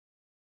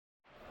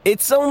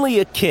It's only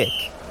a kick,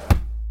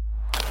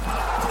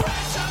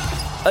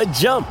 a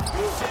jump,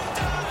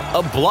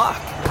 a block.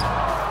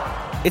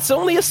 It's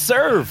only a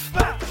serve.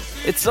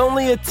 It's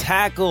only a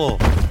tackle,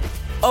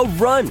 a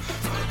run.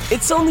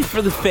 It's only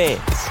for the fans.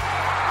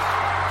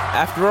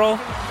 After all,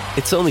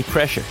 it's only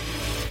pressure.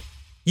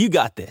 You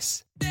got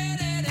this.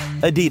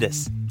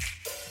 Adidas.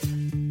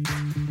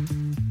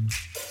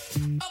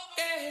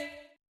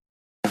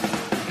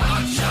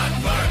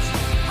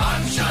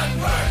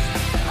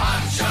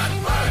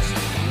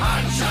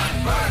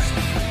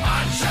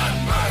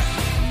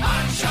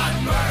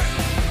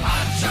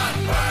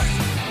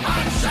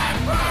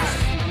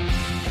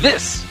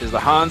 This is the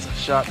Hans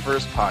Shot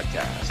First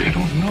podcast. I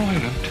don't know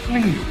it, I'm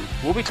telling you.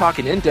 We'll be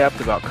talking in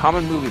depth about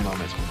common movie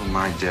moments For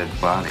my dead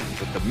body.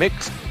 with the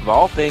mix of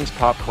all things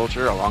pop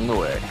culture along the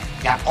way.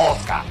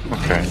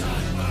 Okay.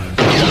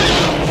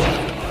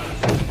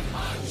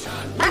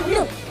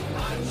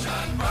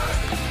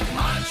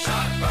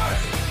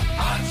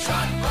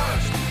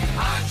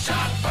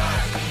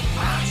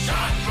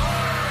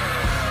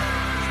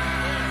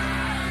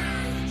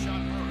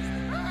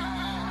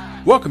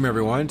 Welcome,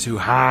 everyone, to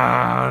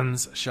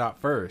Hans Shot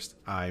First.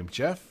 I'm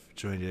Jeff,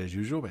 joined as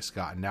usual by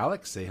Scott and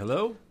Alex. Say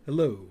hello.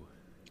 Hello.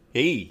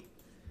 Hey.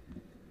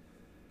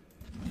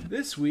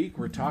 This week,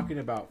 we're talking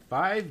about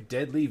 5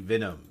 deadly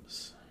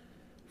venoms.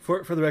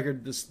 For the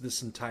record,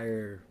 this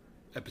entire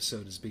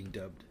episode is being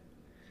dubbed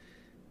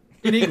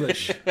in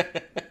English,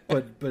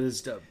 but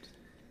is dubbed.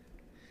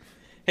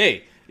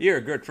 Hey, you're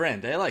a good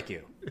friend. I like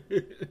you.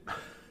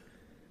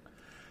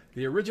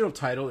 The original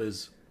title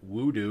is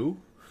Voodoo.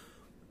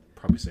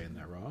 Probably saying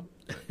that wrong.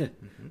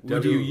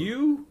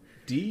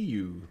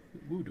 W-U-D-U.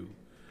 Voodoo.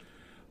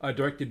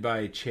 Directed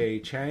by Che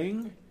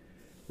Chang.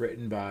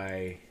 Written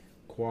by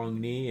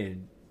Kwang Ni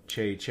and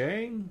Che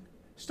Chang.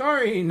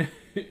 Starring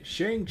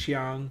Shang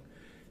Chiang,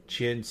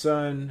 Chien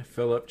Sun,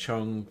 Philip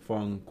Chung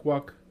Fung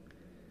Kwok.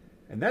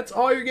 And that's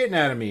all you're getting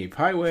out of me.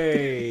 Pai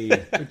Wei.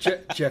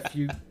 Jeff,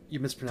 you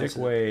mispronounced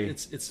Dick Wei.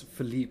 it. It's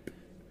Philippe.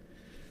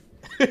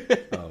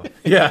 Oh,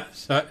 yeah.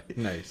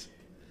 Nice.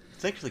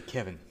 It's actually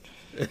Kevin.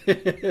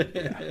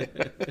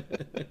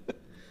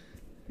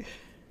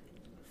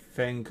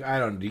 Feng, I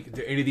don't know.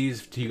 Do any of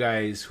these, to you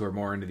guys who are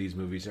more into these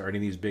movies, are any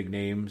of these big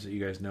names that you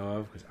guys know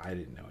of? Because I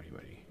didn't know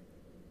anybody.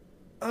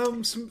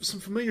 Some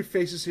familiar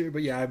faces here,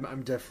 but yeah,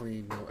 I'm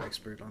definitely no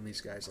expert on these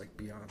guys, like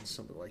beyond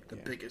some of like the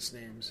biggest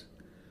names,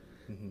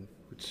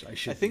 which I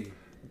should. I think,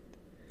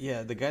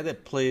 yeah, the guy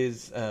that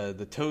plays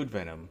the Toad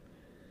Venom,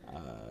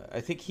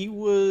 I think he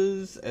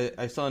was.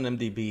 I saw on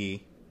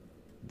MDB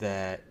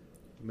that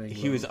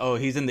he was. Oh,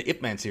 he's in the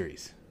Ip Man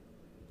series.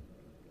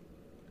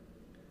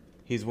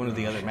 He's one of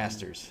the other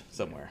masters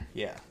somewhere.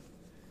 Yeah,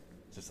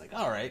 it's just like,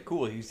 all right,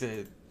 cool. He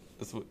said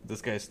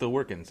this guy's still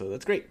working, so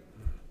that's great.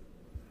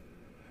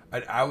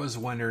 I was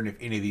wondering if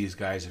any of these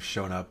guys have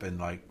shown up in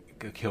like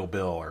Kill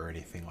Bill or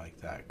anything like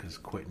that. Because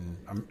Quentin,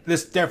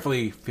 this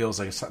definitely feels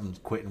like something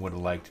Quentin would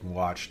have liked and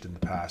watched in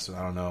the past. So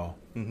I don't know.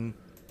 Mm-hmm.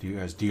 Do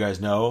you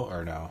guys know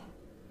or no?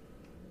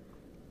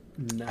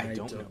 No, I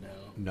don't know.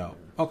 No.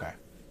 Okay.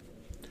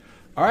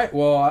 All right.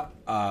 Well,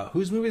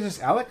 whose movie is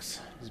this? Alex?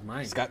 This is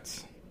mine.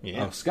 Scott's.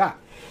 Yeah. Oh, Scott.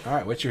 All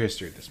right. What's your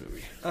history of this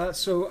movie?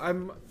 So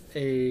I'm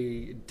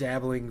a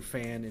dabbling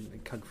fan in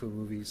kung fu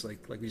movies.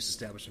 Like we just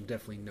established, I'm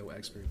definitely no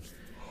expert.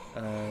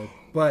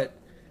 But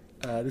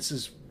this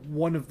is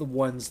one of the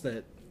ones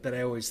that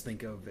I always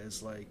think of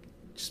as like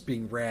just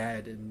being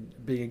rad and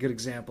being a good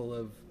example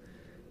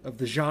of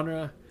the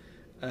genre,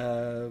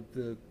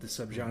 the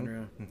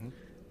subgenre. Mm-hmm.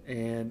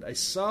 And I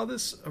saw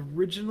this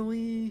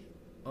originally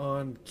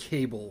on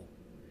cable,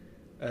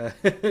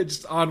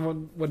 just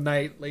on one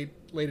night, late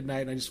at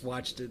night, and I just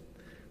watched it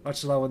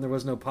all when there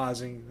was no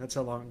pausing. That's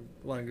how long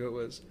ago it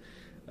was.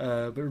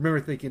 But remember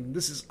thinking,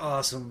 this is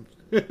awesome.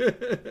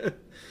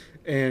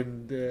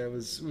 And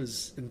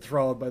was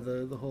enthralled by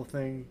the whole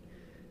thing.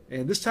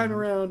 And this time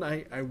around,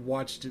 I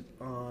watched it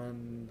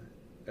on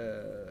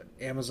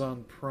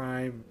Amazon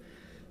Prime.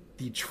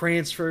 The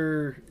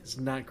transfer is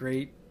not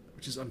great,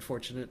 which is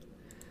unfortunate.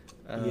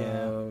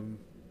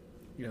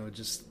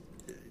 Just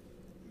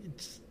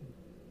it's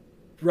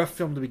rough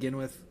film to begin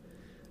with,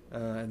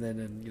 and then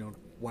in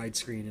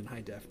widescreen and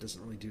high def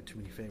doesn't really do too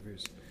many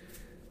favors.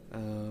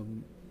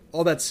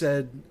 All that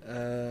said,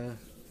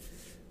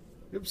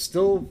 it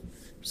still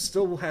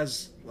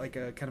has like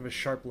a kind of a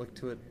sharp look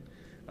to it,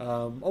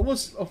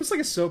 almost like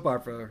a soap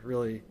opera,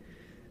 really,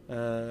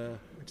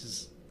 which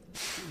is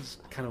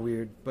kind of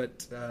weird.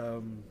 But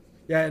and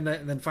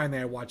then finally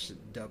I watched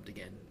it dubbed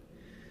again,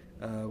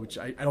 which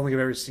I don't think I've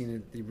ever seen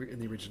it in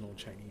the original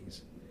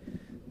Chinese.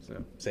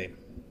 So Same.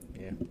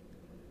 Yeah.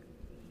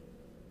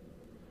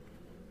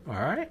 All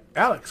right.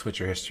 Alex, what's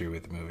your history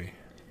with the movie?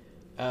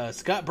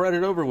 Scott brought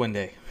it over one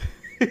day.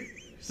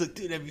 He's like,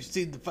 dude, have you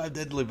seen the 5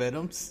 Deadly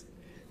Venoms?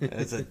 And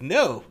I said,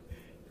 no.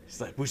 He's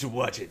like, we should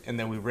watch it. And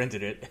then we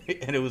rented it,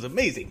 and it was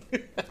amazing.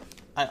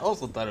 I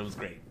also thought it was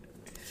great.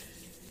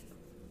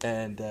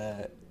 And,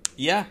 I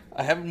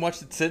haven't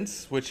watched it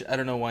since, which I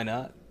don't know why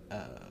not.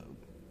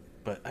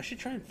 But I should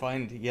try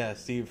and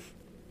see if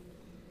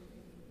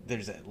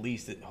there's at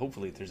least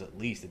hopefully there's at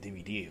least a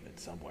DVD of it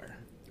somewhere.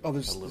 Oh,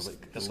 there's a little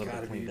bit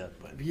cleaned up,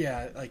 but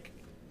yeah, like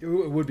it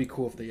would be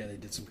cool if they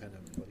did some kind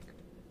of like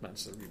not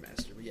just a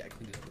remaster, but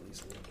cleaned it up at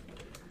least a little.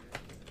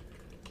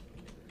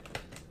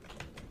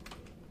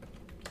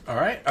 All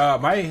right.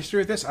 My history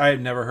with this, I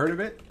had never heard of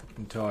it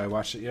until I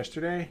watched it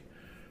yesterday.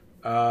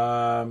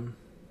 I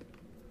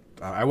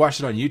watched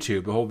it on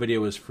YouTube. The whole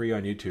video was free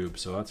on YouTube,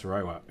 so that's where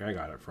I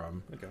got it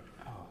from. Okay.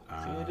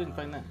 see, I didn't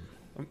find that.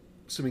 I'm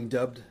assuming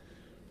dubbed.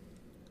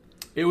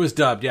 It was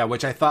dubbed, yeah,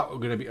 which I thought were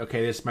going to be,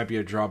 okay, this might be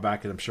a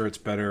drawback, and I'm sure it's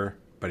better,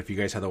 but if you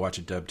guys had to watch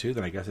it dubbed too,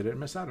 then I guess I didn't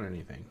miss out on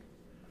anything.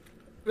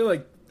 I feel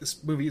like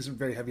this movie isn't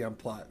very heavy on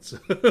plot, so.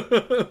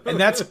 and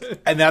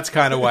that's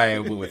kind of why I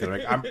went with it.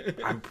 Like,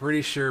 I'm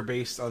pretty sure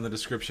based on the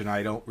description,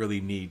 I don't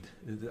really need.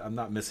 I'm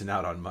not missing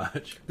out on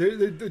much.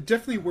 There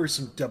definitely were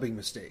some dubbing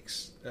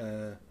mistakes.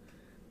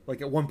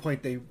 Like at one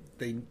point, they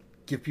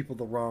give people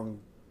the wrong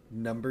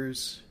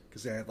numbers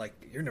because they had like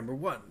you're number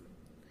 1,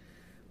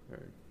 or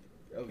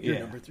you're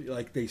number 3.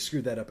 Like they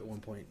screwed that up at one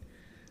point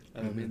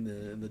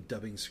in the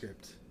dubbing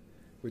script,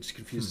 which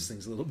confuses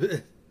things a little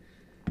bit.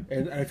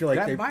 And I feel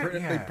like they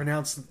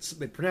pronounce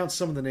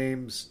some of the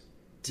names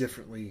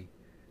differently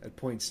at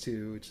points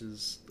too, which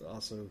is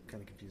also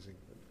kind of confusing.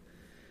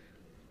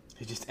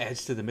 It just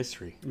adds to the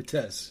mystery. It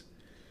does.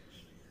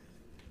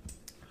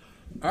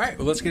 All right,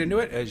 well, let's get into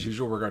it. As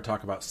usual, we're going to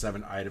talk about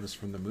 7 items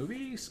from the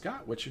movie.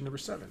 Scott, what's your number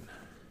 7?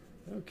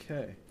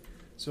 Okay,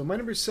 so my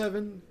number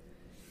 7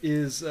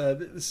 is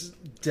this is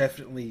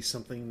definitely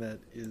something that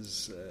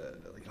is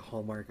like a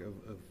hallmark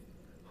of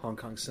Hong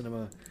Kong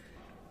cinema.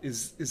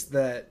 Is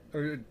that,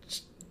 or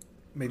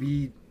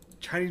maybe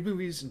Chinese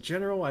movies in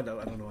general? I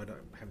don't know. I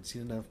haven't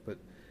seen enough, but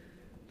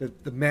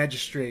the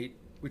magistrate,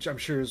 which I'm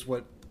sure is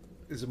what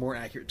is a more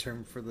accurate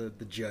term for the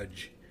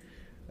judge,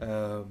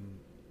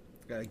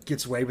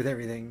 gets away with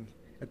everything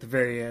at the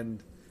very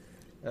end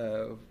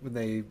when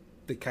they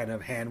kind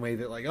of hand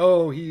wave it like,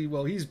 oh,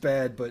 he's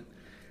bad, but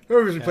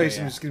whoever's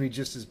replacing him is going to be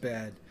just as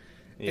bad.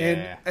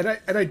 Yeah.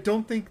 And I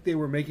don't think they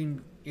were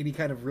making any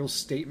kind of real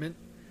statement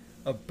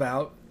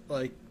about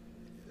like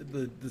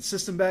the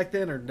system back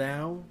then or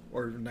now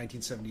or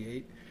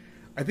 1978.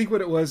 I think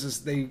what it was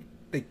is they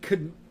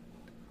couldn't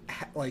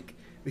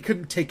they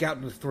couldn't take out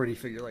an authority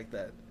figure like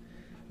that.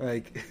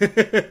 Like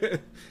the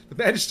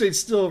magistrate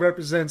still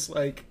represents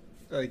like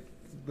the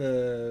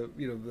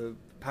the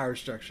power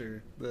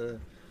structure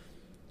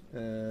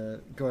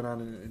going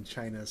on in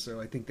China. So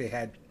I think they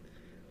had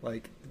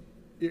like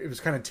it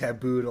was kind of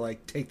taboo to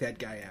like take that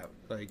guy out,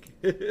 like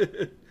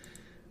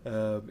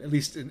at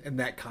least in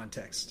that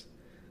context.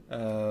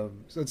 So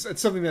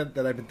it's something that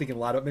I've been thinking a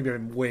lot of. Maybe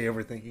I'm way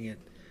overthinking it,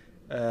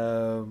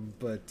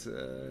 but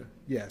so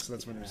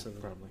that's my number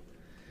 7. Probably.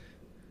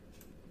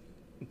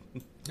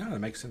 No, that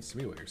makes sense to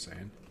me what you're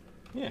saying.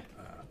 Yeah.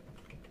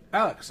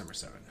 Alex, number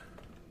 7.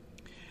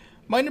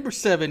 My number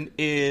 7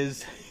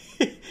 is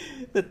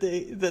that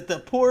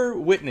the poor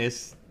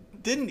witness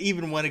didn't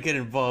even want to get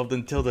involved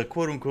until the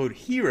quote-unquote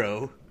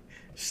hero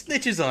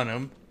snitches on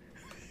him,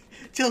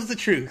 tells the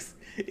truth,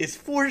 is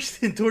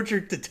forced and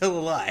tortured to tell a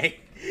lie,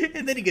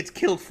 and then he gets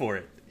killed for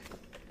it.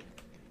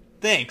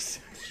 Thanks.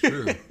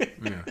 True.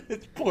 Yeah.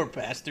 Poor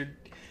bastard.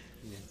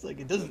 It's like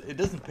it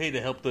doesn't pay to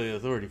help the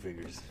authority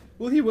figures.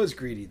 Well, he was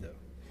greedy though.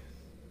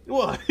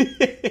 Well,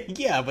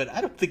 yeah, but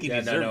I don't think he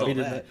deserved all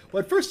that.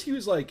 Well, at first he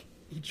was like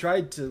he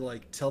tried to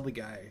like tell the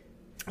guy.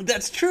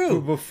 That's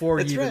true. Before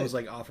That's he even right. was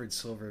like offered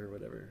silver or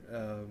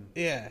whatever.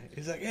 Yeah,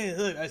 he's like, hey,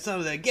 look, I saw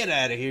that. Get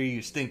out of here,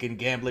 you stinking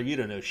gambler. You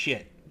don't know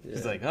shit. Yeah.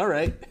 He's like, all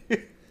right.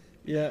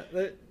 Yeah,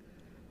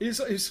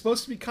 he's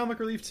supposed to be comic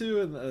relief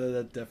too, and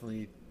that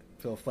definitely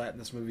fell flat in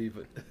this movie.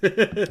 But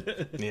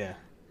Yeah.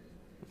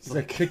 he's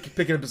like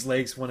picking up his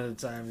legs one at a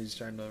time. He's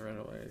trying to run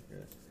away. Yeah.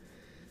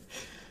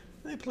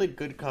 They played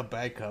good cop,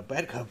 bad cop.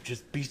 Bad cop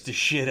just beats the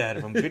shit out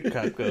of him. Good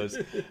cop goes,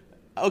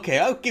 okay,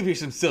 I'll give you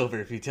some silver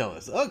if you tell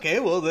us. Okay,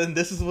 well then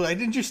this is why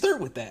didn't you start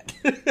with that?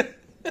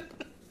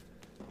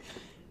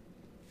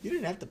 You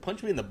didn't have to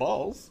punch me in the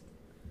balls.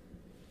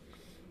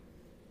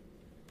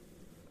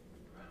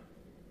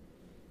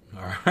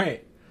 All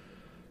right.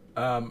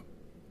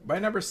 My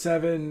number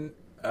 7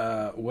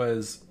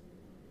 was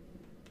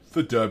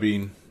the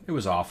dubbing. It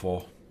was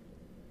awful.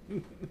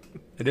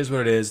 It is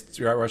what it is.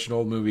 You're watching an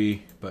old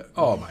movie, but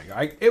oh my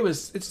god,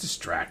 it's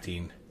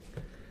distracting.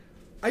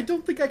 I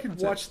don't think I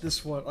could watch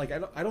this one. Like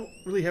I don't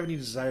really have any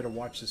desire to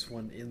watch this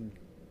one in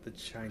the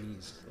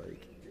Chinese.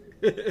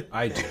 Like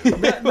I do.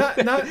 not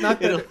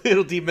that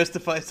It'll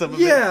demystify some of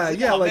Yeah, it.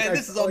 yeah, Oh, like man, I-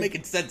 this is all like-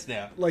 making sense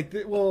now. like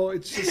well,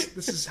 it's just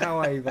this is how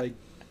I like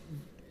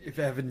if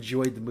I've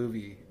enjoyed the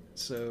movie.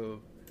 So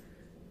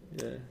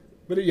yeah,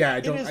 but yeah, I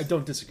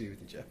don't disagree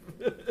with you, Jeff.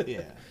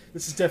 Yeah.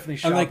 This is definitely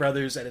Shaw Like-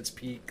 Brothers at its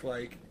peak.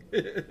 Like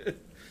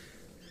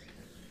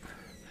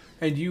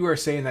And you are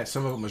saying that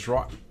some of them was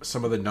wrong,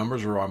 some of the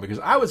numbers were wrong, because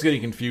I was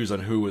getting confused on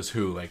who was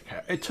who. Like,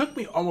 it took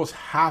me almost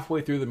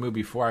halfway through the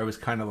movie before I was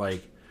kind of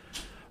like,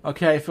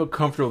 okay, I feel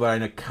comfortable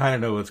that I kind of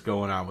know what's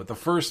going on. With the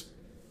first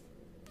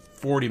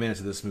 40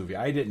 minutes of this movie,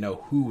 I didn't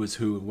know who was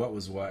who and what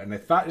was what. And I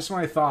thought, just when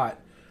I thought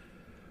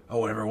Oh,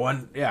 whatever.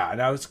 One, yeah,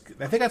 and I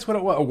think that's what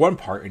it was. One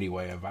part,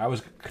 anyway. I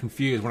was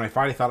confused when I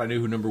finally thought I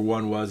knew who number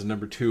 1 was and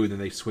number 2, and then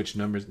they switched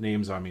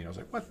names on me. And I was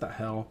like, what the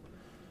hell?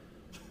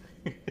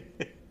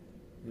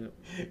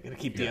 Gotta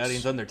keep the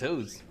audience on their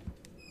toes.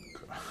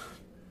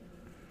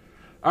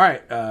 All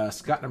right,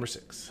 Scott, number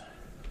 6.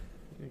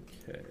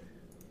 Okay.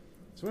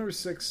 So number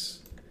 6,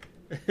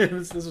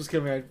 this was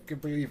coming. I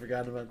completely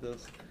forgot about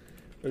this.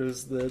 But it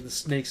was the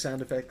snake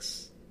sound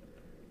effects.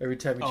 Every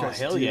time he tries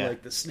to do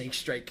like the snake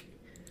strike.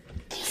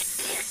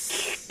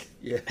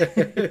 Yeah.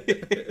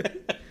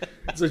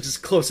 So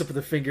just close up of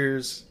the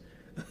fingers.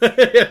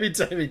 Every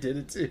time he did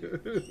it too.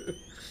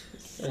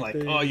 It's like,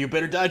 oh, you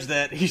better dodge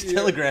that. He's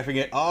telegraphing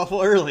it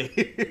awful early.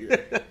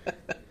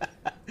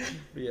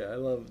 Yeah, I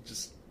love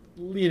just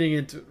leaning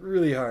into it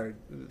really hard.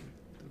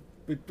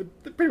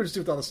 But pretty much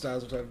do with all the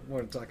styles, which I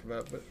want to talk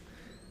about. But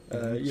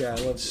yeah,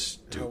 I love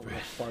how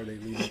far they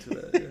lean into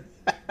that.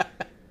 Yeah.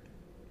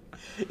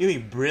 You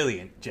mean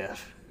brilliant,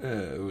 Jeff?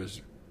 It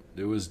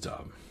was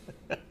dumb.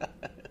 I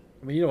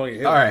mean, you don't want to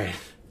get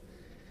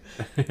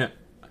hit. All right.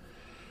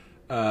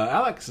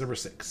 Alex, number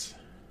 6.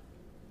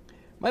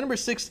 My number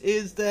 6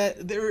 is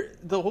that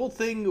the whole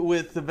thing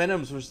with the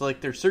Venoms was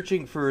like they're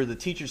searching for the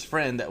teacher's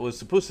friend that was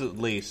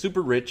supposedly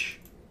super rich,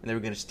 and they were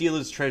going to steal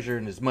his treasure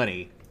and his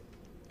money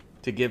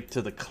to give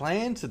to the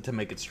clan to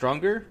make it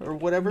stronger or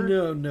whatever.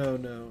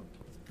 No.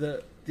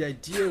 The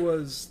idea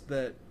was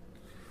that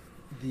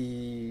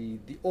the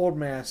old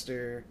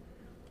master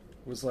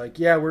was like,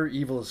 yeah, we're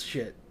evil as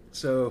shit.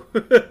 So,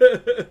 like,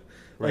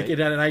 right.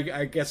 and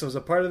I guess I was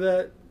a part of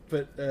that,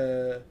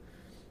 but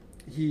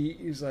he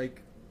was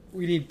like,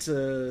 we need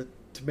to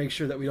make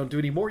sure that we don't do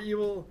any more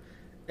evil.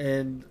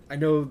 And I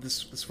know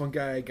this one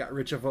guy got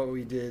rich off what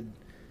we did,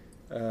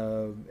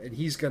 and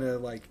he's gonna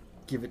like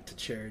give it to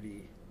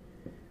charity,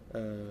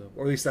 or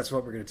at least that's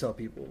what we're gonna tell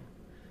people.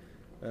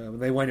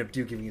 And they wind up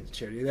giving it to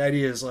charity. The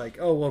idea is like,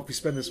 oh well, if we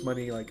spend this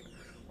money, like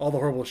all the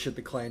horrible shit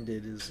the clan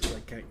did is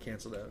like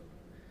canceled out.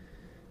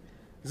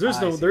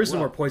 There's no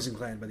more Poison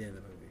Clan by the end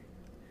of the movie.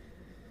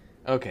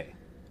 Okay.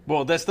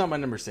 Well, that's not my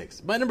number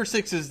 6. My number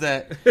 6 is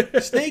that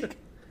Snake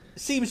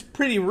seems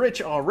pretty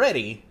rich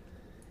already.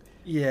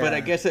 Yeah. But I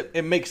guess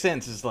it makes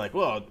sense. It's like,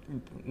 well,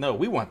 no,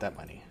 we want that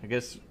money. I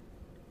guess,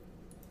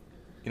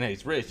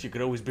 he's rich. You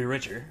could always be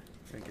richer.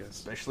 I guess.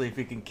 Especially if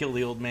you can kill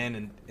the old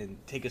man and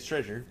take his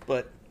treasure.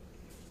 But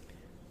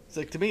it's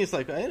like, to me, it's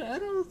like, I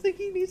don't think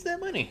he needs that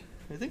money.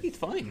 I think he's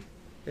fine.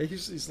 Yeah,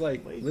 he's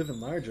like living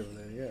large over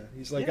there. Yeah,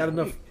 he's like got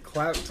enough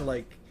clout to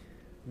like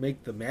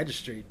make the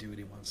magistrate do what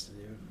he wants to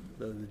do.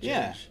 The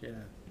judge, yeah.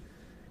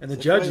 And the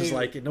judge is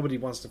like, nobody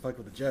wants to fuck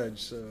with the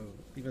judge, so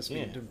he must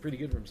be doing pretty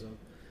good for himself.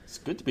 It's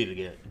good to be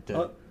the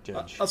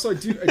judge. Also, I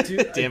do.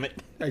 Damn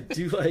it! I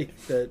do like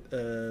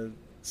that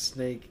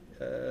Snake,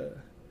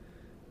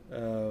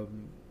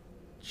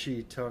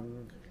 Chi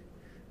Tung.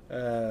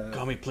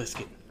 Call me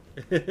Pliskin.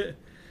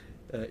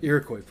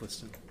 Iroquois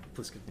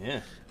Pliskin.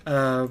 Yeah.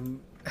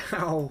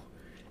 How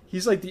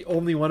he's like the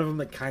only one of them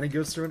that kind of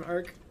goes through an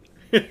arc.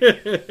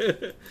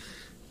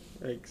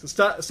 Like, so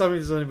stop me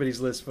if it's on anybody's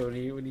list, but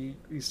when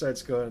he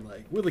starts going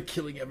like, "Will the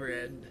killing ever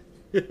end?"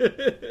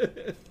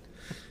 It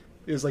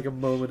was like a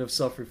moment of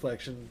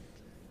self-reflection,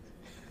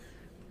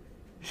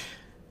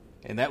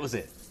 and that was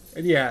it.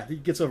 And yeah, he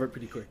gets over it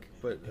pretty quick.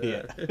 But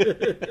yeah,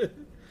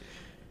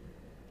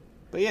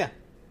 but yeah,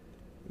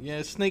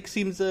 Snake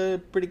seems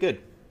pretty good.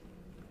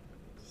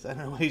 I don't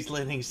know why he's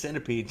letting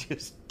Centipede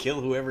just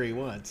kill whoever he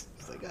wants.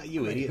 It's like, oh,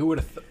 you idiot. Who would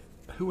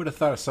have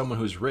thought of someone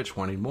who's rich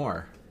wanting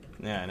more?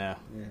 Yeah, I know.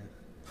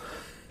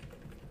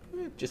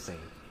 Yeah. Just saying.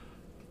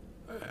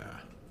 Yeah.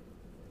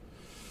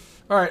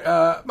 All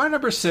right, my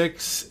number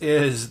 6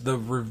 is the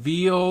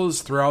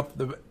reveals throughout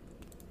the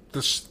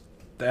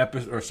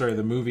episode, or sorry,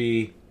 the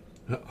movie.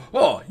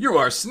 Oh, you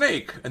are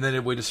Snake, and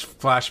then we just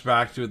flash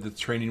back to the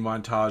training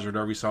montage or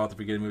whatever we saw at the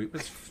beginning of the movie.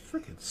 It's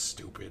freaking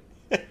stupid.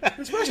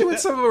 Especially when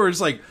some of them are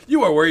just like,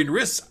 you are wearing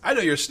wrists. I know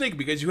you're Snake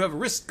because you have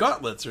wrist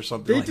gauntlets or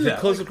something. They do the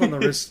close up on the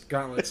wrist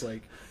gauntlets,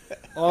 like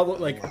all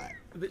like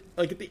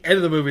at the end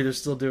of the movie, they're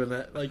still doing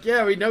that. Like,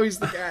 yeah, we know he's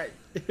the guy.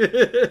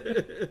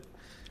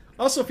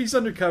 Also, if he's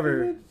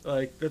undercover,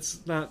 like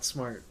that's not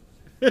smart.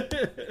 We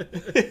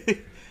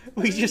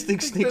just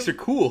think snakes are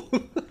cool.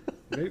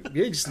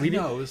 Yeah, just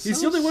leading.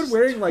 He's the only one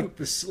wearing like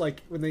this,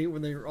 like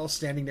when they're all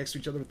standing next to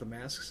each other with the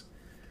masks.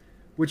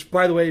 Which,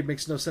 by the way,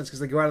 makes no sense because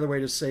they go out of their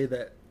way to say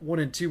that 1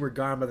 and 2 were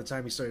gone by the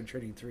time he started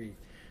training 3.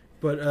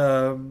 But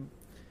when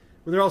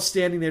they're all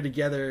standing there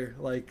together,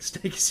 like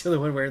Snake is the only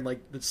one wearing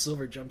like the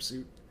silver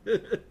jumpsuit.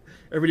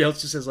 Everybody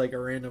else just has like a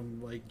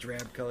random like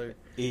drab color.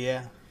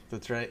 Yeah,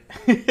 that's right.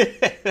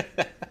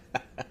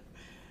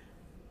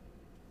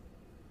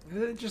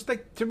 Just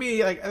like to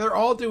me, like they're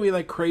all doing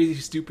like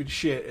crazy, stupid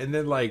shit, and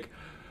then like,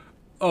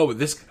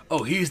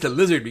 he's the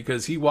lizard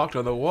because he walked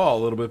on the wall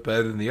a little bit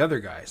better than the other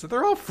guy. So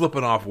they're all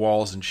flipping off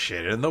walls and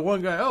shit. And the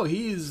one guy,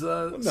 he's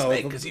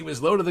Snake because he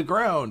was low to the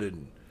ground.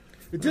 And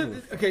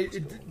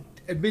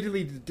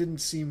admittedly, it didn't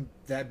seem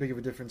that big of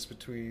a difference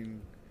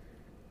between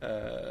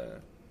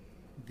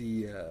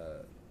the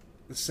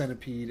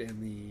centipede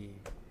and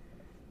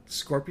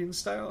Scorpion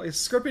style.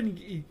 Scorpion,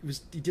 he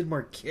did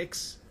more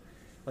kicks,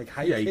 like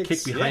high Yeah, kicks. he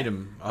kicked behind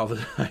him all the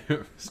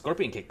time.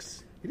 Scorpion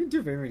kicks. He didn't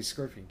do very many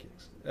scorpion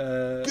kicks.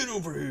 Get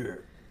over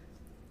here.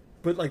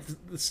 But like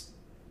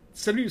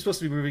somebody was supposed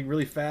to be moving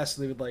really fast,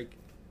 so they would like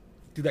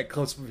do that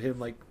close up of him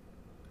like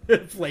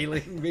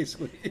flailing,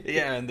 basically.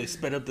 Yeah, and they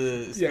sped up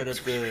the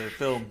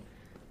film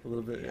a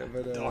little bit. Yeah,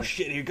 but, oh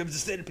shit! Here comes the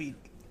centipede.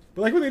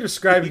 But like when they're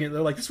describing it,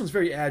 they're like, "This one's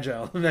very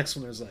agile." The next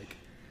one is like,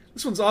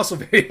 "This one's also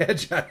very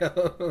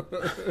agile."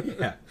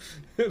 Yeah.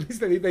 At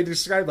least they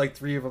described like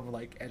 3 of them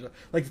like agile.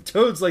 Like the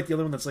Toad's like the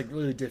other one that's like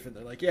really different.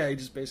 They're like, "Yeah, he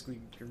just basically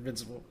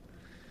invincible."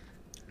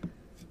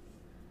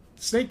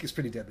 Snake is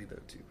pretty deadly though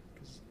too.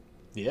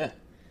 Yeah.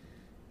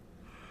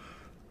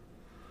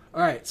 All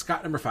right,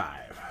 Scott, number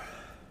 5.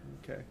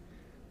 Okay.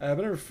 My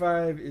number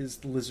 5 is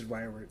the lizard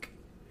wirework.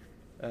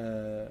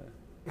 It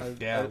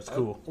was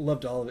cool. I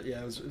loved all of it.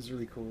 Yeah, it was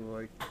really cool.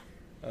 Like,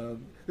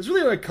 there's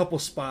really like a couple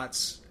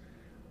spots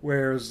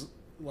where it was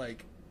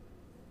like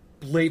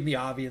blatantly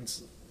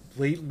obvious,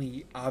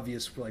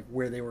 like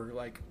where they were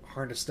like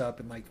harnessed up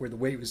and like where the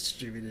weight was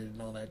distributed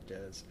and all that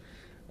jazz.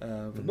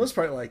 For the most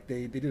part, like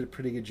they did a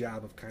pretty good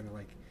job of kind of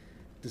like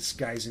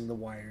disguising the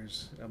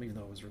wires, even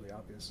though it was really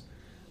obvious.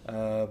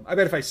 I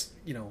bet if I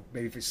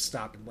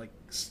stop and like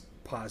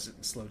pause it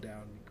and slow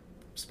down, you can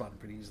spot them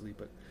pretty easily.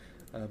 But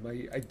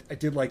I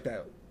did like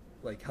that,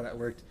 like how that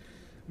worked.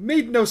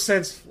 Made no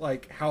sense,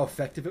 like how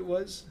effective it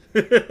was.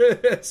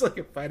 It's like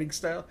a fighting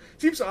style.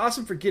 Seems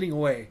awesome for getting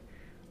away,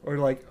 or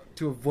like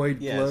to avoid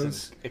blows.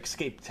 It's an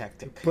escape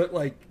tactic. But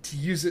like to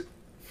use it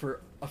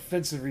for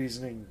offensive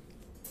reasoning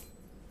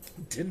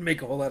didn't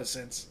make a whole lot of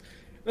sense.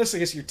 Unless I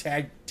guess you're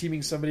tag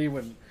teaming somebody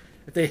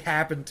if they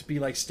happen to be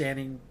like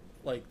standing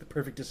like the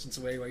perfect distance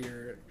away while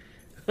you're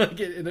like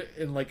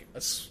in like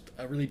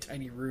a really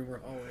tiny room or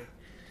hallway.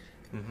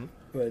 Mm-hmm.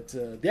 But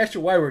the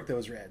actual wire work though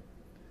was rad.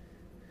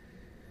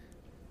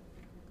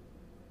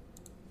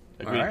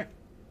 Agreed. All right,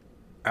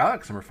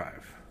 Alex, number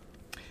 5.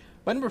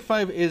 My number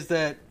 5 is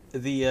that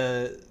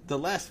the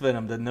last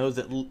Venom that knows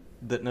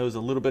a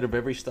little bit of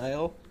every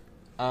style.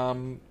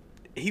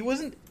 He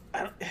wasn't.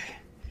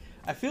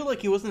 I feel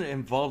like he wasn't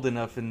involved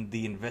enough in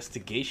the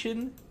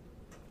investigation.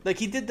 Like,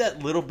 he did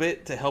that little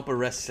bit to help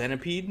arrest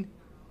Centipede,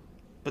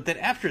 but then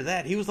after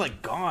that, he was,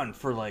 like, gone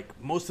for,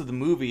 like, most of the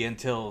movie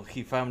until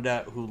he found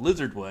out who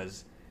Lizard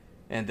was,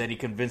 and then he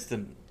convinced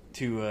him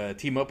to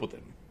team up with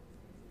him.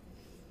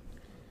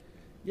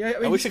 Yeah, I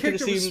mean, wish his I could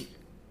have character seen...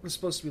 was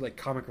supposed to be, like,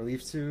 comic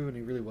relief, too, and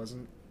he really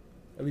wasn't.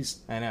 At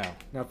least, I know.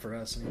 not for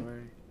us, anyway.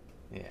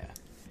 Yeah.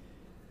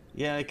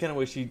 Yeah, I kind of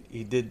wish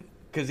he did,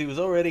 because he was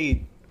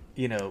already,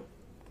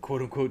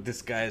 quote-unquote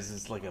disguised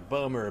as, like, a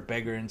bum or a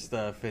beggar and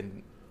stuff,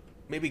 and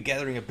maybe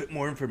gathering a bit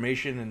more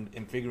information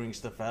and figuring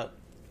stuff out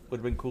would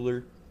have been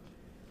cooler.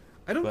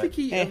 I don't think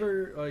he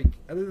ever, like,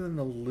 other than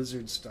the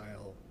lizard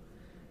style,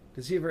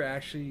 does he ever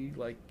actually,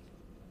 like,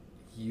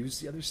 use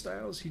the other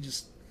styles? He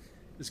just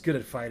is good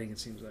at fighting, it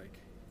seems like.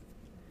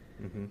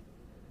 Mm-hmm.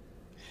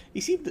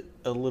 He seemed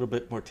a little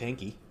bit more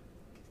tanky.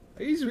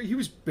 He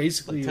was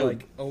basically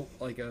like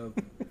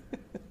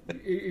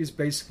he was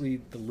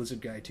basically the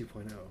lizard guy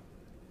 2.0.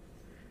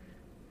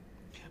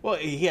 Well,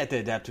 he had to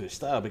adapt to his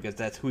style because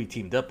that's who he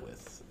teamed up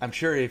with. I'm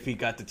sure if he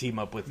got to team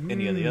up with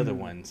any of the other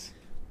ones,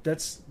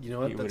 that's he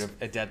would have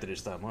adapted his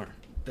style more.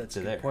 That's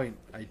a good point.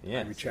 I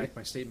retract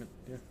my statement.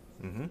 Yeah.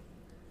 Mm-hmm.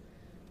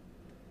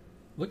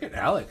 Look at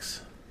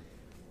Alex.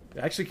 I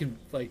actually can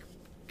like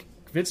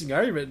convincing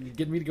argument and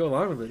getting me to go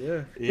along with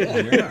it. Yeah.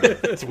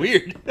 It's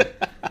weird.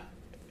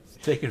 It's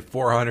taken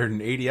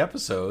 480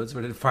 episodes,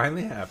 but it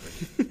finally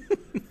happened.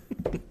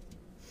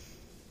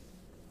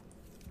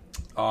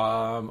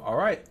 All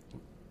right.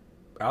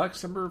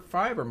 Alex, number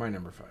 5 or my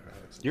number 5?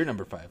 Alex? Your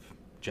number 5,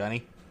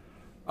 Johnny.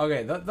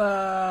 Okay,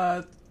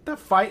 the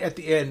fight at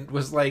the end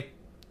was like,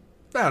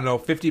 I don't know,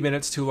 50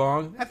 minutes too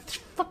long. That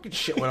fucking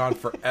shit went on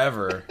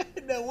forever.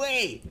 No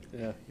way.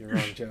 Yeah, you're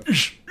wrong, Jeff.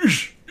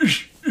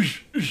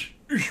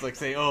 It's like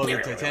saying, "Oh, the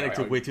Titanic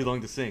took way too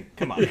long to sink."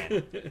 Come on,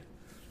 man.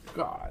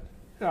 God.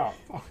 No,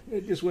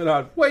 it just went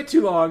on way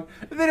too long,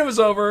 and then it was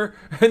over,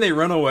 and they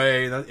run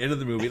away. The end of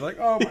the movie, like,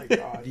 oh my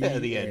god. Yeah,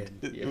 the end.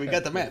 Yeah. We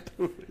got the map.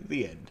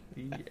 The end.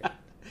 Yeah.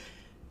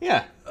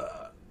 Yeah.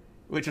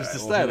 Which was the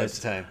style at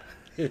the time.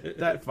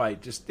 That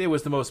fight, it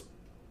was the most...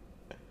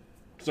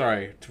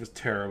 Sorry, it was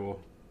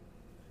terrible.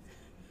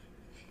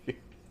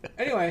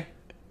 Anyway,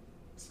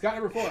 Scott,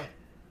 number 4. All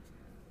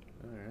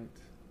right.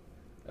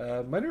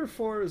 My number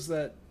 4 is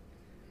that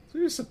it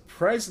was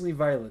surprisingly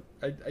violent.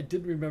 I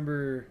didn't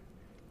remember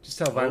just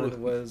how violent it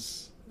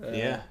was.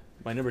 Yeah,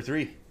 my number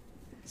 3.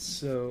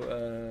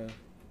 So,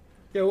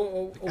 yeah,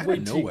 we'll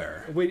wait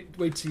nowhere.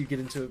 Wait till you get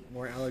into it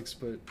more, Alex.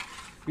 But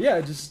yeah,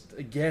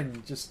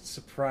 just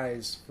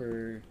surprised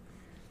for.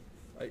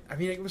 I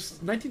mean, it was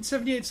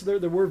 1978, so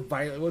there were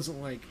violent. It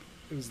wasn't like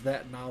it was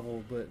that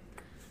novel, but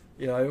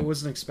I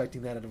wasn't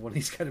expecting that out of one of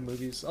these kind of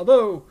movies.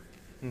 Although,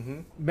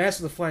 Mass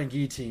of the Flying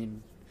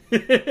Guillotine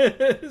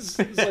is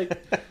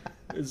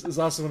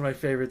also one of my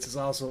favorites. It's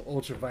also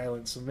ultra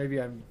violent, so maybe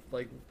I'm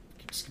like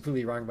just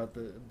completely wrong about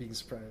the being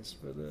surprised,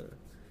 but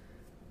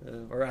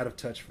or out of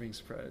touch for being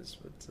surprised.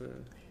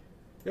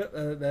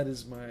 But that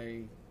is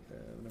my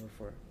number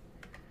 4.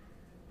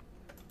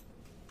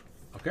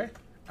 Okay,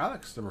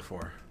 Alex, number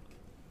 4.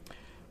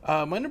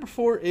 My number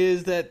 4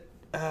 is that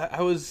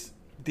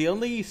the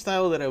only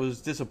style that I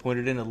was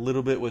disappointed in a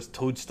little bit was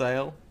Toad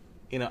style.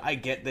 You know, I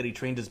get that he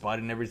trained his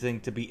body and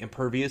everything to be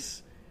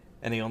impervious,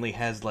 and he only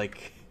has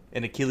like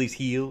an Achilles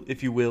heel,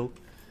 if you will.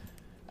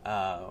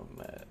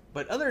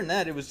 But other than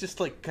that, it was just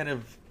like kind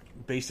of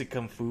basic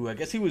kung fu. I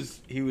guess he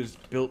was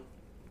built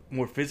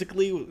more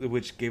physically,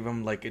 which gave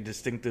him like a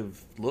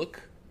distinctive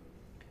look.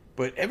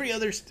 But every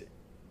other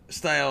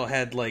style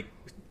had like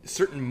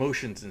certain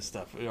motions and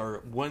stuff,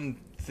 or one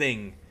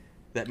thing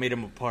that made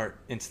him apart,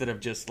 instead of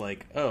just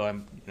like, oh,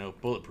 I'm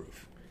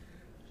bulletproof.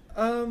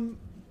 The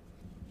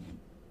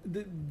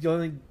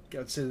only thing I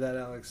would say to that,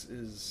 Alex,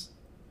 is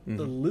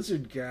the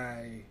lizard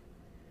guy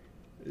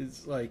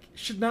is like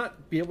should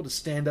not be able to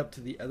stand up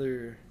to the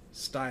other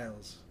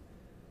styles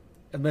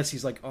unless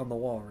he's like on the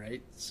wall,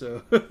 right?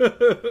 So,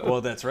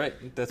 well, that's right.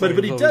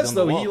 But he does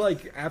though. He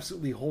like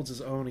absolutely holds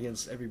his own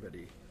against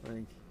everybody.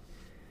 Like,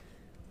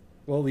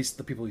 well, at least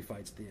the people he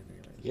fights at the end.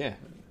 Anyway.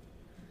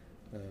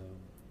 Yeah.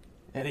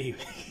 And he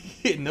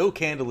no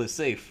candle is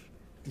safe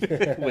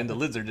when the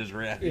lizard is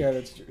around. Yeah,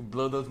 that's true.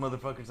 Blow those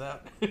motherfuckers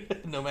out,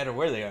 no matter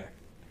where they are.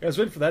 I was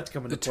waiting for that to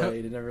come into play.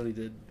 It never really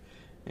did.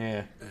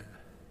 Yeah.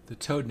 The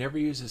Toad never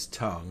used his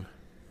tongue.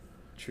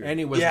 True. And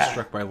he wasn't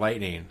struck by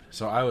lightning,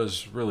 so I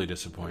was really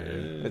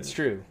disappointed. That's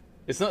true.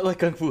 It's not like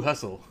Kung Fu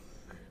Hustle.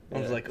 I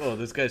was like, oh,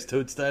 this guy's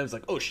Toad style. I was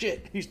like, oh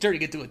shit, he's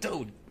turning into a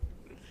toad.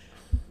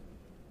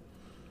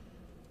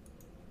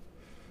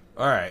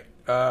 All right.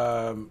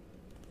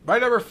 My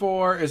number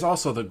 4 is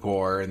also the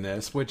gore in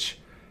this, which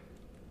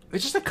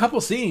it's just a couple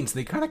scenes.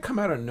 They kind of come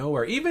out of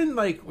nowhere. Even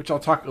like, which I'll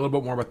talk a little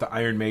bit more about the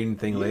Iron Maiden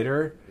thing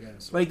later.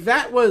 Yes. Like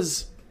that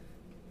was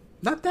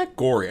not that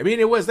gory. I mean,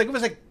 it was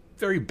like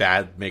very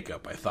bad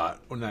makeup. I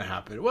thought when that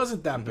happened, it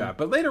wasn't that bad.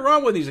 But later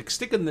on, when he's like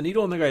sticking the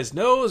needle in the guy's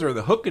nose or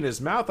the hook in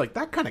his mouth, like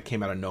that kind of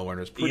came out of nowhere and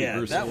it was pretty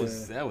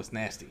gruesome. that was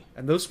nasty.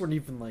 And those weren't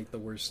even like the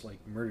worst like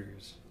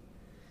murders.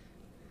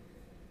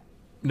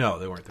 No,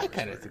 they weren't. I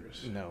kind of think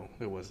no,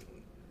 it wasn't.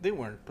 They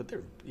weren't, but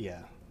they're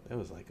It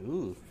was like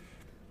ooh.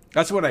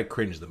 That's what I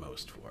cringed the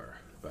most for.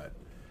 But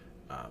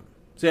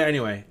so yeah.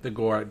 Anyway, the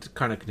gore. To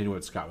kind of continue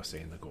what Scott was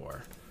saying. The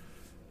gore.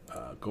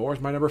 Gore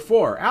is my number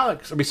 4.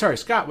 Alex,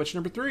 Scott. What's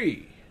your number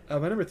 3? My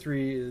number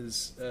 3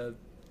 is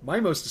my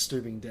most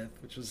disturbing death,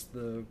 which was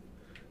the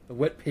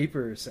wet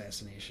paper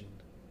assassination.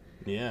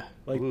 Yeah,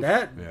 like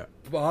that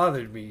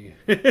bothered me.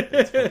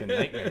 It's fucking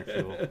nightmare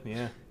fuel.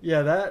 Yeah,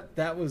 yeah.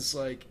 That was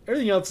like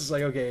everything else is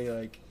like okay,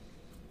 like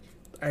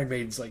Iron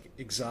Maiden's like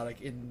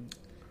exotic in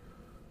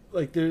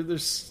like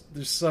there's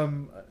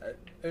some.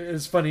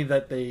 It's funny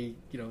that they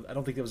I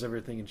don't think that was ever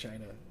a thing in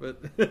China, but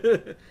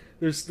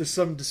there's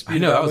some dispute. I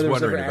know. About I was whether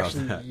wondering it was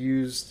ever about actually that.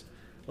 used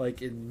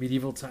like in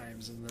medieval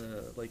times in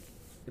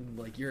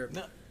Europe.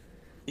 no,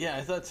 yeah.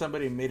 I thought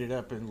somebody made it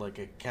up in like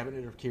a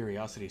Cabinet of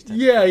Curiosities type.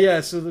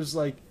 Yeah. So there's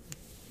like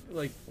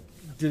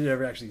did it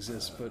ever actually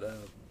exist? But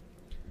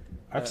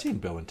I've seen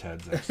Bill and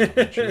Ted's Excellent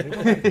Adventure. They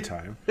were back in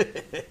time.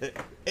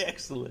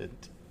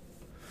 Excellent.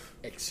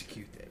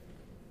 Execute it.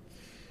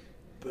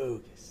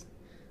 Bogus.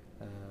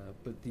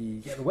 But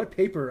the wet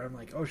paper, I'm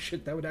like, oh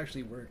shit, that would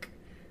actually work.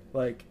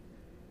 Like,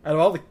 out of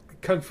all the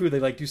kung fu, they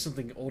like do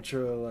something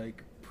ultra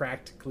like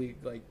practically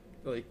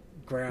like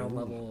ground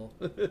level.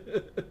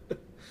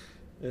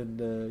 And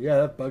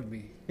that bugged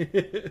me.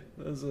 That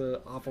was an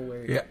awful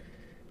way. Yeah.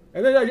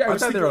 And then I I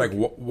was thought they thinking,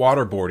 were like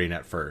waterboarding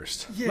at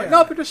first. Yeah. Like,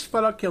 nope, they're just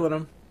flat out killing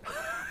them.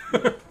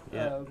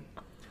 Yeah.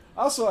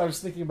 Also, I was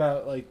thinking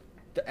about like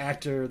the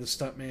actor, the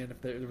stuntman,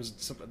 if there was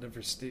something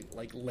ever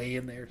like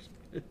laying there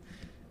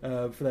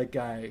for that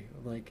guy.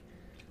 I'm like,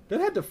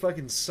 that had to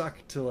fucking suck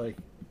to like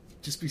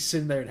just be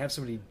sitting there and have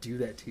somebody do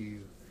that to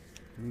you.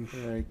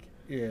 Like,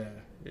 yeah.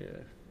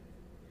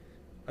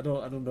 I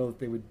don't know if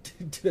they would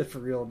do that for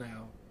real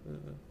now.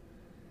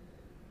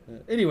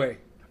 Anyway,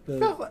 It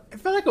felt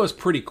like it was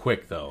pretty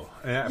quick though.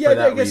 I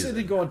guess it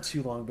didn't go on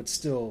too long, but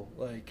still,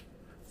 like,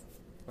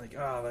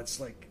 that's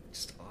like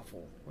just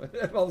awful.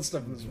 All the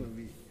stuff in this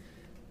movie.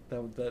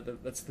 That's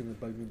the thing that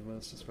bugged me the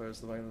most as far as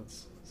the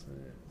violence. So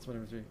yeah, that's my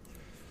number 3.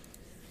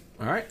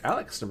 All right,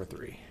 Alex, number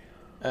 3.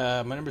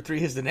 My number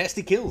 3 is the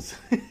nasty kills.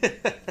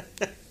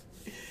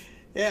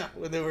 Yeah,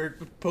 when they were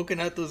poking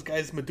out those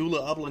guys'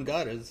 medulla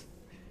oblongatas.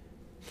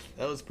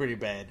 That was pretty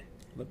bad.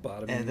 The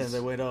bottom. And then they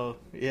went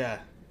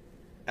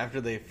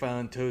after they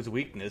found Toad's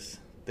weakness,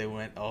 they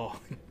went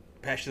all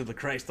Passion of the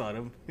Christ on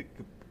him.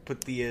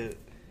 Put the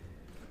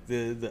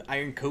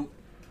iron coat.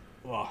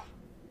 Oh.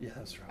 Yeah,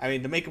 that's right. I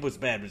mean, the makeup was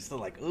bad, but it's still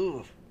like,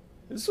 ooh.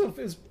 It's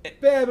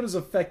bad, but it was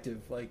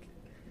effective. Like,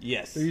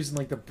 Yes. they're using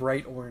like the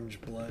bright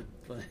orange blood.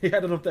 Like, I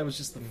don't know if that was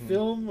just the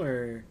film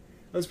or it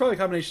was probably a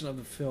combination of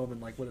the film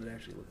and like what it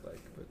actually looked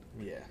like. But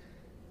Yeah.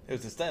 It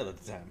was the style at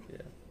the time.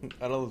 yeah,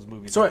 Out of all those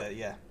movies So like that,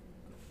 yeah.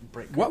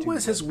 Bright What cartoon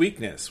was his blood.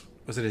 weakness?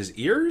 Was it his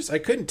ears? I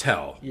couldn't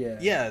tell. Yeah.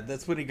 Yeah,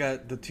 that's when he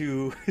got the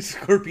 2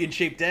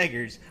 scorpion-shaped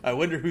daggers. I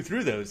wonder who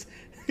threw those.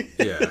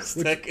 Yeah.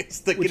 stuck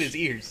in his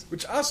ears.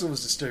 Which also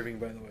was disturbing,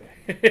 by the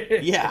way.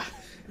 Yeah.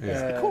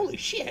 Yeah. Holy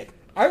shit.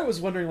 I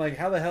was wondering, like,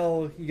 how the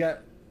hell he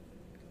got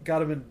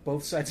him in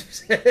both sides of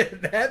his head.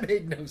 That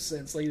made no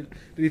sense. Like, did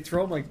he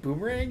throw him like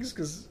boomerangs?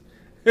 Because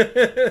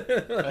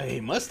He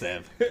must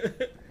have.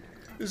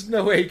 there's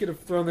no way he could have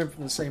thrown them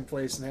from the same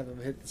place and have them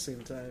hit at the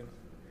same time.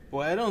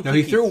 Well, I don't No,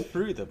 think he he threw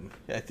threw them.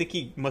 I think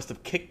he must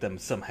have kicked them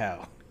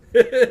somehow.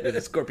 With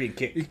a scorpion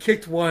kick. He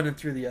kicked one and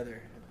threw the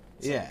other.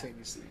 Yeah.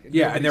 Simultaneously.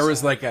 Yeah, and nobody there was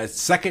saw like a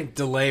second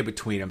delay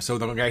between them. So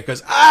the one guy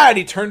goes, and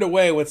he turned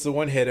away. What's the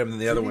one hit him,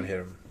 and the other one hit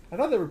him. it. I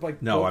thought they were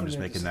like No, both I'm in just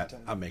there at the making same that.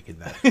 time. I'm making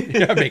that.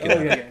 Yeah, I'm making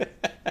Oh, that. okay.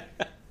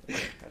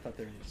 I thought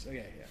they were.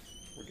 Okay, yeah,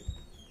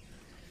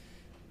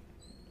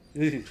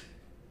 we're good.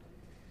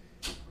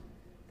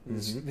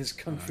 This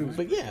kung fu.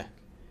 But yeah,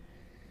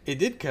 it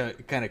did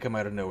kind of come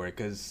out of nowhere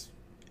because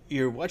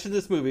you're watching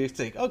this movie. It's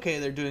like, okay,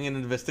 they're doing an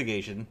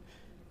investigation.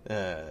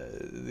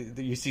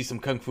 You see some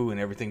kung fu and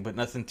everything, but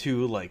nothing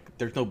too like.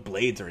 There's no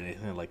blades or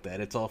anything like that.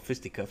 It's all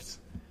fisticuffs,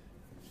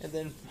 and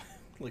then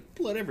like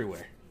blood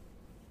everywhere.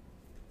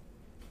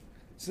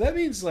 So that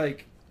means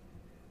like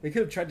they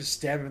could have tried to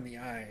stab him in the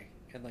eye,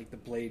 and like the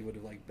blade would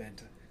have like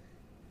bent.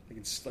 Like,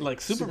 it's,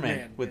 Like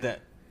Superman with yeah.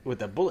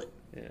 that bullet.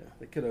 Yeah,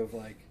 they could have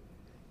like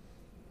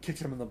kicked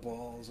him in the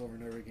balls over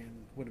and over again.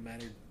 Wouldn't have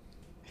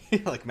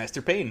mattered. Like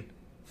Master Payne.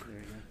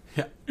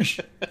 There you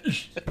go.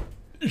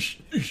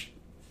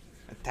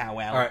 Tow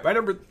wow. All right,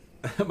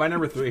 my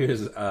number 3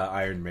 is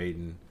Iron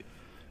Maiden.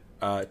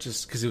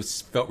 Just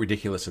because felt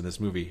ridiculous in this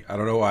movie. I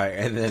don't know why.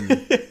 And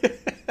then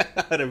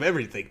Out of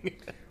everything.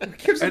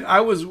 and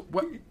I was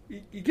what?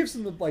 He gives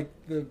them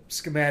the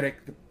schematic,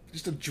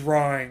 just a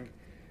drawing.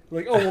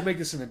 Like, oh, we'll make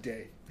this in a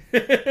day.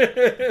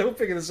 We'll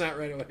figure this out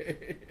right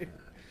away.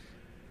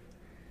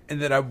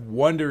 And then I'm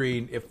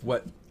wondering if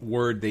what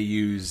word they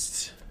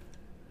used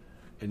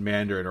in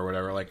Mandarin or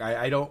whatever. Like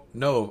I don't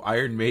know.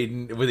 Iron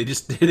Maiden. Did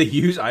they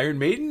use Iron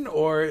Maiden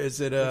or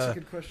is it That's a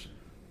good question.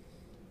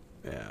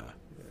 Yeah.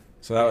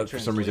 So that was for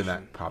some reason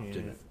Translation. that popped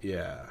in.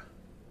 Yeah.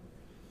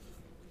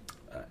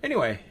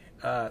 Anyway,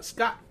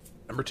 Scott,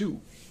 number 2.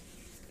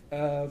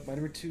 My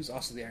number 2 is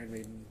also the Iron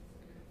Maiden.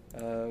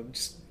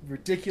 Just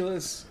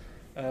ridiculous.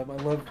 I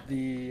love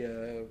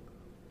the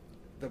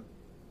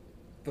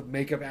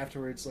makeup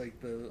afterwards, like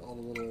all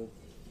the little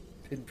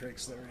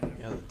pinpricks that were in it.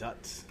 Yeah, the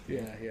dots.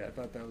 Yeah. I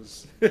thought that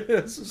was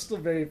this was still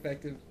very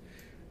effective,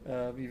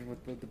 even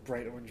with the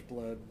bright orange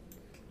blood.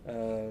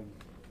 The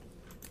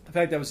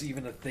fact that was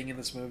even a thing in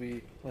this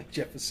movie, like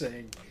Jeff was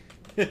saying,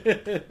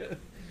 and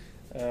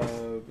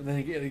then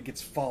he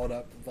gets followed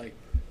up with like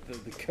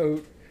the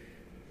coat.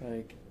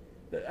 Like,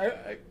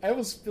 I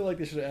almost feel like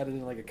they should have added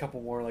in like a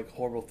couple more like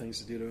horrible things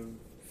to do to him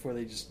before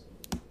they just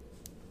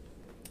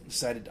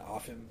decided to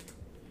off him.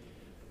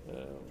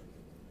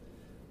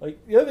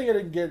 Like the other thing I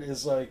didn't get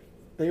is like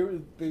they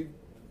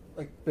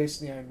like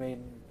based in the Iron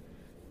Maiden,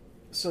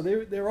 so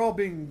they were all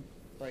being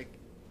like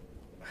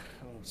I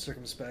don't know,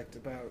 circumspect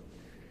about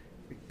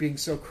like, being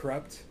so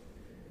corrupt,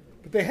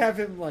 but they have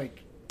him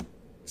like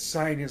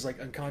sign his like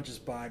unconscious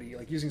body,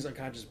 like using his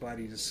unconscious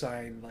body to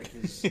sign like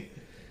his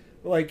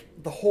like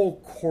the whole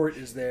court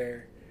is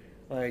there,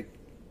 like.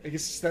 I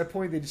guess at that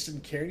point they just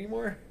didn't care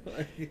anymore.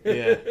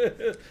 Yeah.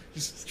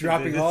 Just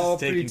dropping This all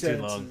is taking too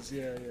pretenses.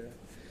 Yeah.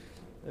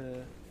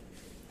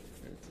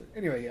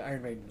 Anyway,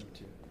 Iron Maiden number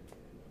 2.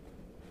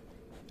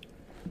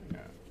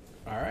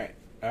 All right,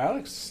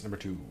 Alex, number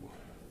 2.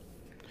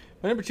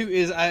 My number 2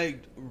 is I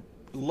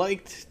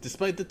liked,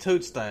 despite the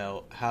Toad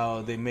style,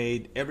 how they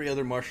made every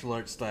other martial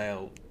arts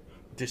style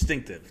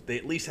distinctive. They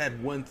at least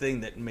had one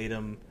thing that made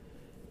them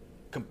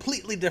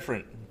completely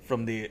different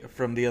from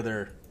the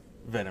other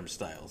Venom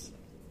styles.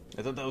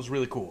 I thought that was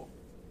really cool.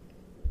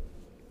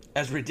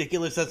 As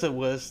ridiculous as it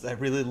was, I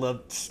really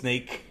loved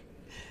Snake.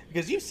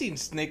 Because you've seen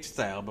Snake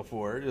style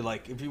before.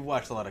 Like, if you've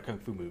watched a lot of Kung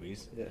Fu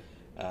movies.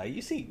 Yeah.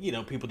 You see,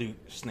 people do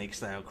Snake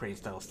style, Crane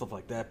style, stuff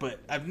like that. But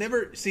I've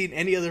never seen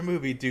any other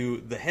movie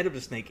do the head of the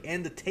snake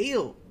and the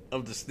tail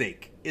of the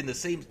snake in the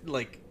same,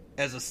 like,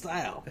 as a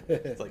style.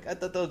 It's like, I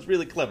thought that was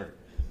really clever.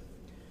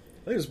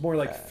 I think it was more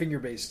like finger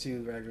based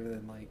too, rather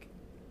than like,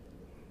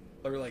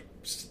 or like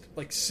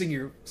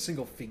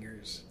single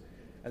fingers,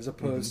 as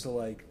opposed to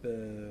like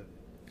the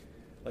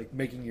like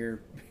making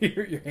your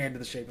hand in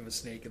the shape of a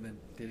snake and then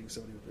hitting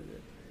somebody with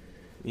it.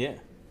 Yeah.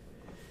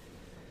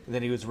 And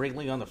then he was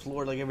wriggling on the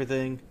floor like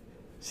everything.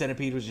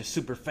 Centipede was just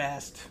super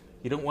fast.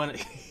 You don't want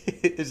it.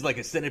 It's like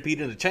a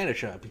centipede in a china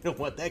shop. You don't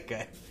want that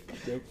guy.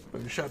 Nope.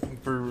 I'm shopping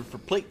for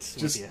plates.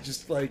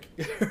 Just like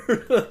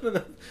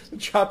the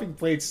chopping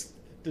plates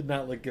did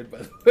not look good, by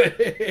the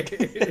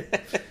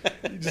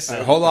way. You just-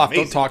 Hold off!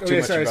 amazing. Don't talk too Okay,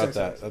 much sorry, about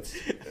sorry, that. That's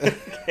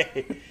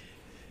Okay.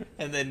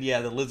 And then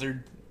the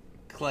lizard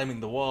climbing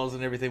the walls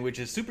and everything, which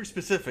is super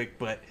specific,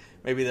 but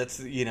maybe that's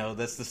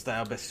that's the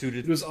style best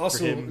suited. it was also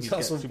for him. it was He's got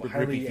also super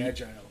highly grippy feet.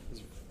 agile. It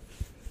was-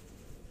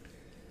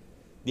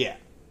 Yeah.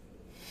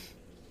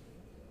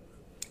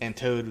 And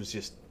Toad was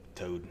just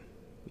Toad.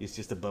 He's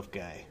just a buff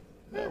guy.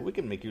 We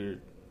can make your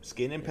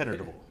skin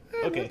impenetrable.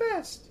 I'm Okay, the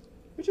best.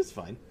 which is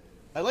fine.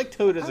 I like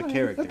Toad as a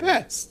character. The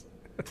best.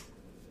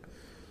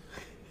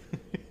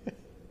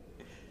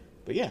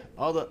 But yeah,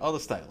 all the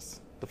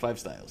styles, the 5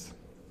 styles.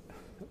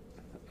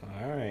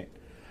 All right.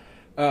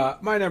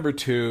 My number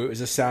 2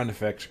 is a sound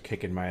effect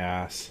kicking my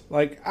ass.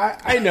 Like,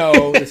 I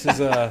know this is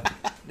a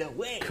No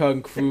way.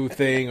 kung fu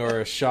thing or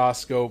a Shaw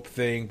scope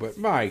thing, but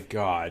my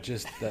God,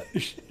 just that.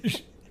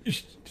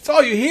 It's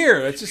all you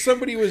hear. It's just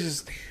somebody was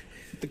just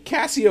the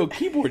Casio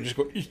keyboard just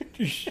go,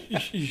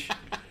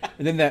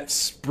 and then that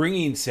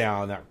springing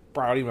sound that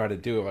I don't even know how to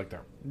do it, like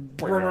that.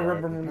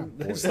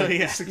 It's Oh,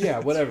 yeah. Yeah,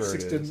 whatever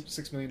it is.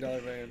 $6 million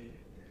van.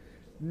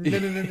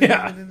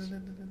 Yeah.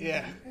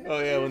 Yeah. Oh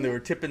yeah, when they were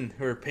tipping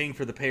or paying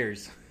for the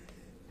pairs.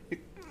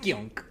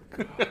 Yonk.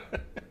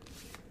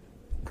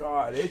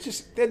 God, it's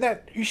just then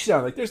that you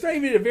sound like there's not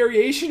even a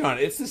variation on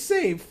it. It's the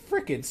same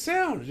freaking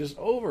sound, just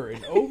over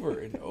and over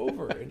and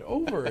over and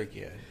over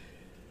again.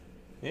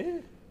 Yeah.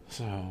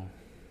 So,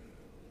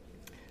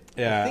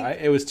 yeah,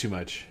 it was too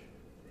much.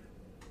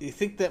 You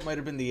think that might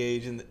have been the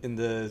age in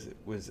the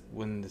was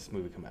when this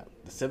movie came out?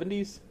 The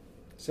 70s?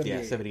 78.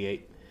 Yeah,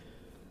 78.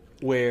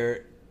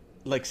 Where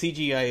like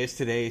CGI is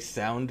today,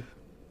 sound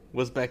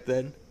was back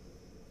then.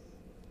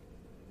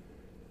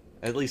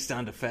 At least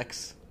sound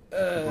effects.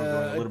 People were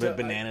going a little bit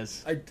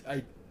bananas.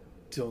 I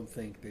don't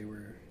think they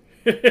were.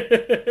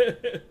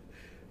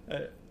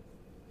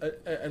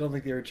 I don't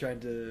think they were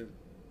trying to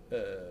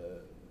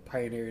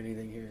pioneer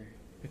anything here.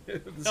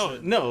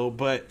 No,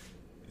 but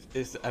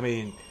I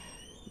mean,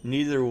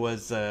 neither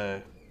was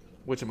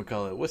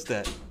whatchamacallit. What's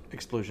that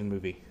explosion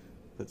movie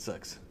that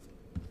sucks?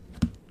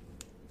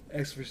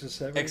 X versus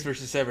Sever. X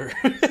versus Sever.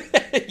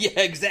 Yeah,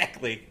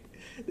 exactly.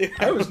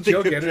 I was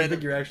joking. I didn't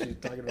think you were actually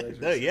talking about X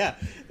versus No, yeah.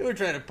 They were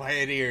trying to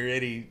pioneer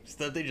any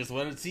stuff. They just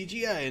wanted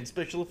CGI and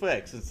special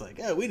effects. It's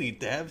like, oh, we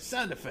need to have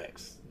sound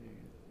effects.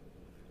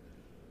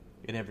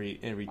 In every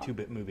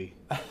 2-bit movie.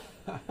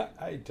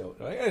 I don't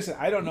know. Like I said,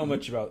 I don't know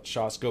much about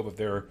Shaw scope. If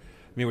they're,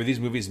 were these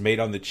movies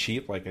made on the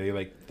cheap? Like, are they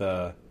like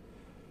the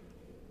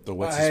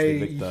what's his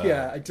name? Like the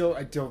yeah, I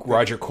don't.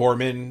 Roger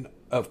Corman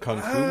of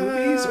kung fu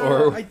movies,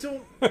 or I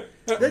don't.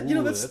 That,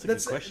 Ooh, that's that's a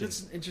good question.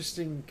 That's an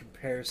interesting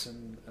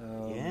comparison.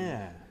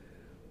 Yeah.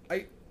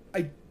 I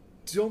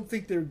don't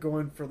think they're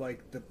going for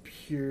like the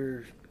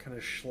pure kind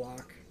of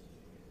schlock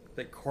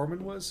that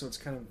Corman was. So it's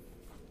kind of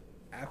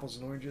apples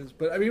and oranges.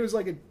 But I mean, it was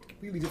like a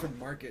completely different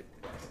market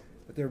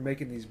that they were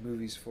making these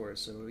movies for.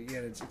 So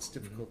again, it's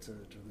difficult to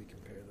really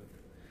compare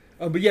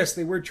them. But yes,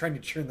 they were trying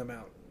to churn them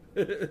out,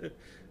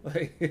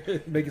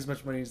 like make as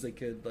much money as they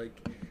could.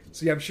 Like,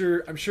 so yeah,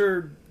 I'm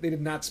sure they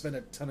did not spend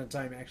a ton of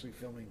time actually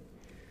filming.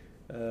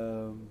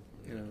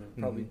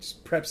 Probably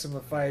just prep some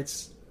of the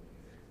fights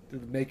to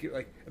make it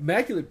like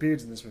immaculate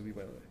beards in this movie,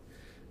 by the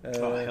way.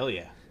 Oh hell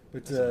yeah!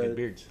 But That's some good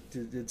beards.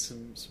 did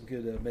some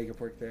good makeup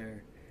work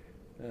there,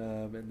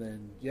 and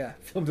then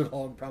filmed it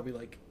all in probably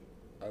like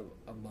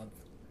a month,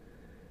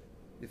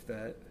 if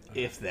that.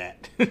 If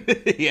that,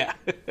 yeah.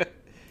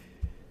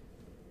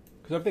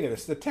 Because I'm thinking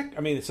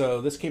this,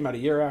 so this came out a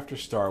year after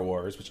Star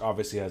Wars, which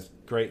obviously has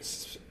great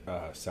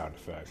sound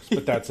effects,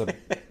 but that's a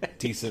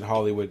decent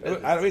Hollywood.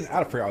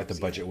 I forgot what the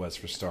budget was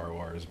for Star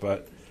Wars,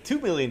 but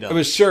 $2 million. I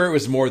was sure it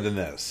was more than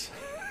this,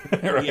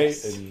 right?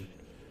 Yes. And,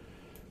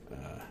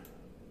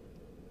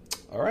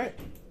 all right,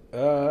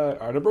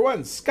 our number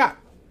 1, Scott.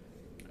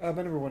 My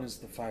number 1 is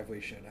the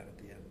 5-way showdown at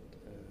the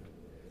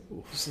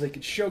end, so they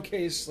could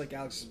showcase, like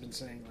Alex has been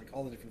saying, like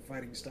all the different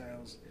fighting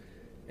styles,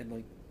 and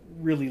like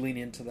really lean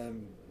into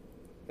them.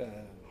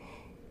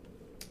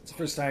 It's the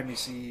first time you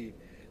see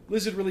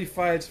Lizard really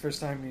fights. First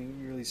time you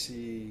really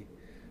see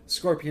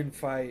Scorpion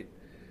fight.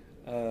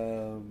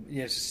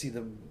 Just to see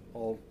them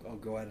all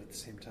go at it at the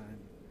same time.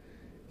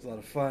 It's a lot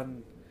of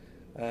fun.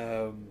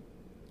 I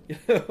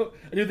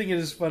do think it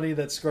is funny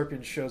that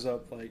Scorpion shows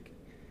up like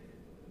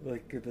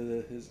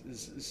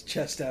his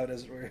chest out,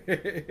 as it were.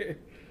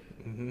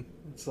 Mm-hmm.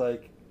 It's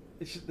like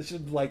it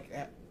should like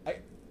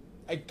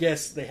I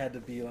guess they had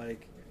to be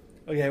like,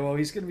 okay, well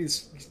he's gonna be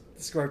the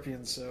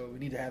Scorpion, so we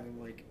need to have him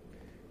like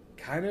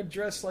kind of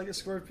dressed like a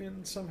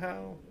Scorpion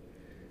somehow.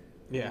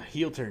 Yeah,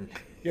 heel turn.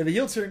 Yeah, the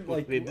heel turn,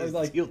 like, It does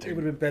like heel it turn.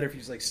 would have been better if he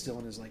was like still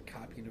in his like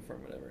cop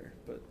uniform, whatever.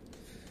 But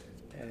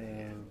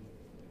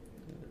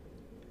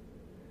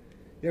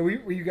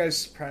were you guys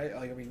surprised?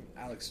 Like, I mean,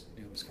 Alex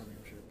knew it was coming,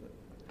 I'm sure, but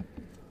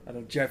I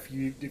don't know, Jeff,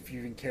 if you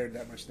even cared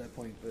that much at that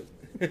point, but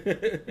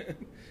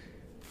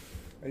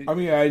I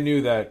mean, I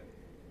knew that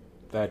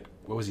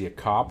what was he, a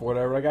cop or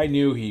whatever? Like, I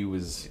knew he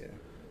was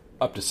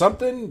up to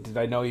something. Did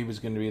I know he was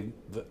going to be?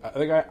 I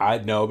think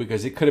I'd know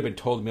because it could have been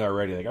told to me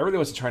already. Like, I really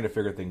wasn't trying to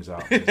figure things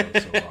out because I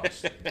was so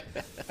lost.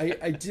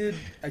 I did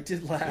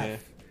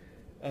laugh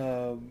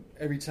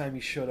every time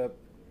he showed up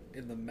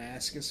in the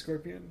mask as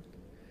Scorpion,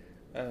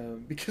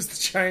 because the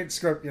giant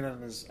scorpion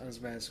on his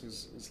mask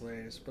was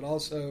hilarious. But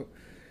also,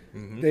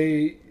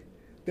 they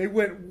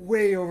went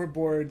way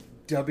overboard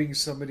dubbing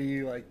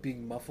somebody like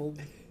being muffled.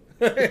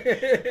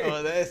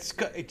 Oh, that's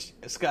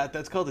Scott.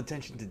 That's called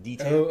attention to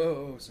detail.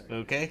 Oh, sorry.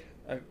 Okay.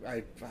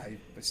 I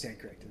stand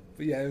corrected.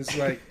 But yeah, it was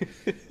like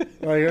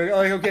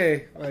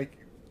okay, like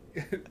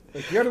you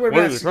gotta wear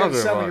masks. You gotta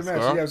sound like your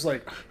mask. Yeah, I was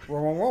like,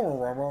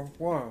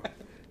 whoa.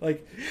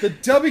 Like the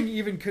dubbing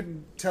even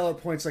couldn't tell at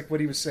points like what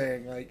he was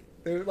saying. Like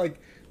there were like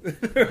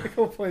there were a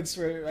couple points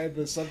where I had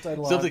the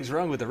subtitle. Something's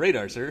wrong with the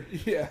radar, sir.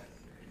 Yeah.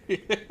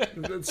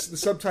 The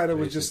subtitle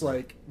was just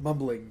like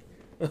mumbling.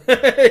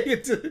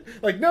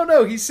 Like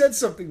no, he said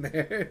something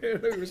there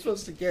that we were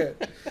supposed to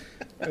get.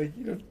 Like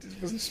it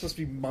wasn't supposed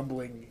to be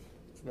mumbling.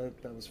 So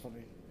that was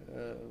funny.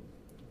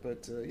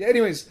 Yeah.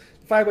 Anyways,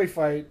 5-way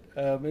fight.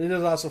 And it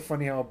is also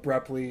funny how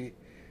abruptly,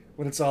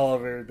 when it's all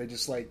over, they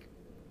just like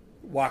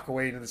walk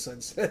away into the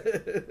sunset.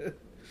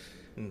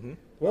 Mm-hmm.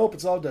 Well,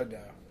 it's all done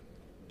now.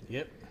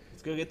 Yep.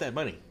 Let's go get that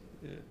money.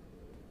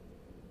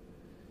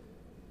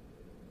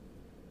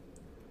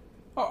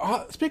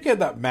 Yeah. Speaking of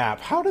that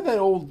map, how did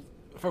that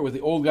was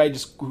the old guy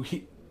just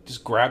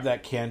grab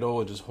that candle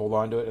and just hold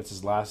on to it? It's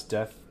his last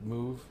death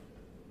move.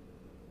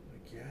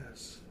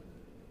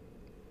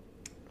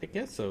 I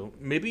guess so.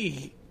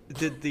 Maybe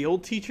did the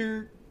old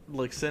teacher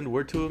like send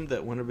word to him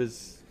that one of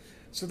his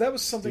So that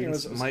was something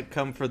might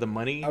come for the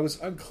money? I was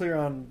unclear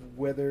on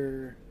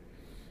whether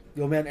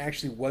the old man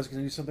actually was going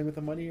to do something with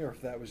the money, or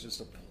if that was just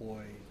a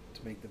ploy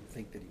to make them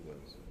think that he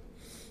was.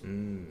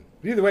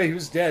 But either way, he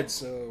was dead,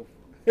 so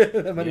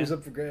that money was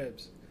up for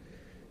grabs.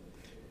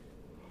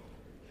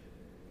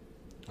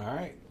 All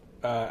right,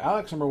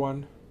 Alex, number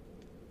one.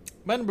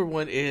 My number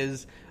one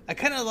is I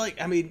kind of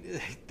like. I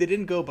mean, they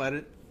didn't go about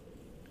it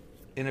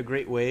in a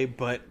great way,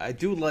 but I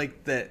do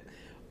like that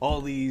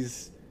all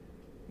these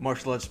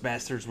martial arts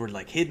masters were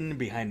like hidden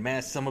behind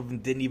masks. Some of them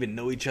didn't even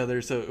know each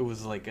other, so it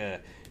was like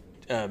a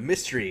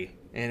mystery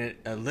and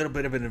a little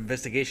bit of an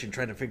investigation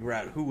trying to figure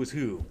out who was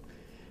who.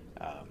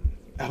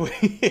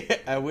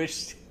 I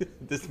wish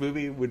this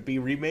movie would be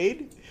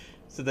remade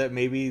so that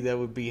maybe that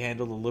would be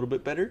handled a little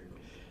bit better.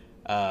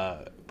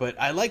 But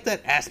I like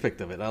that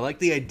aspect of it. I like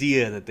the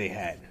idea that they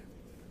had.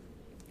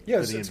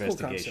 Yeah, for the it's a cool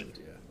concept.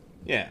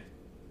 Yeah.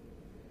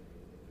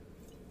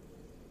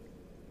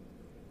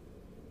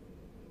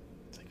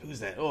 It's like, who's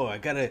that? Oh, I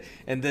gotta.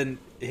 And then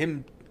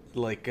him,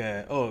 like,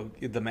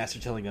 the master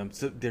telling him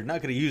so they're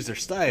not gonna use their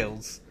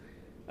styles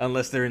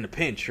unless they're in a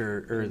pinch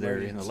or they're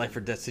in a life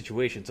or death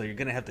situation. So you're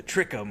gonna have to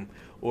trick them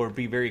or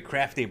be very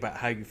crafty about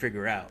how you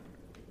figure out.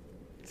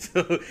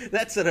 So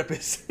that setup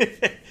is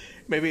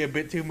maybe a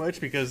bit too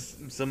much because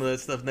some of that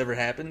stuff never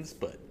happens,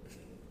 but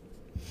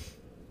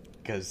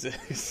because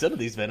some of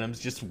these Venoms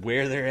just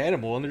wear their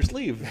animal on their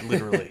sleeve,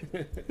 literally.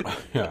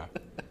 Yeah.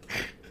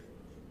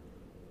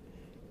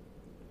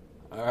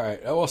 All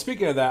right. Well,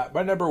 speaking of that,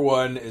 my number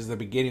one is the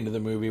beginning of the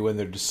movie when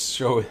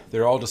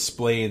they're all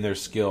displaying their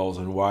skills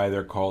and why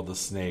they're called the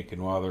snake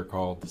and why they're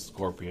called the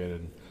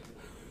scorpion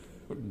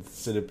and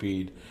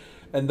centipede.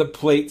 And the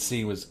plate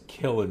scene was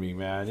killing me,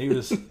 man. I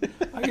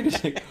could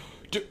just like,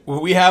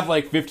 we have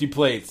like 50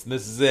 plates, and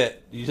this is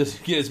it. You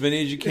just get as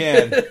many as you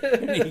can.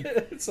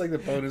 It's like the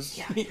bonus.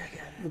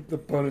 The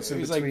bonus in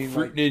He's between. Like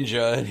Fruit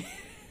Ninja.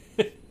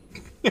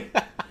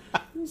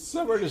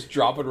 Some are just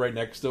dropping right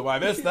next to him. I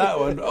missed that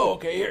one. Oh,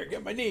 okay, here,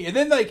 get my knee. And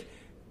then like,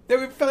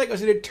 it felt like it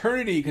was an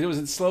eternity because it was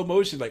in slow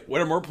motion. Like,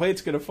 when are more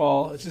plates going to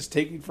fall? It's just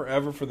taking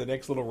forever for the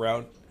next little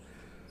round.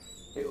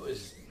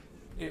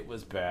 It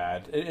was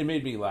bad. It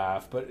made me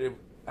laugh, but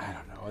I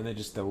don't know. And then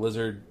just the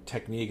lizard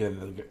technique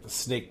and the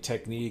snake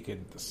technique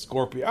and the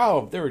scorpion.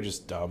 Oh, they were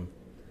just dumb,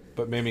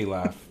 but made me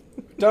laugh.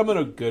 Dumb in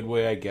a good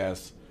way, I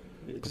guess.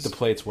 But the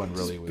plates one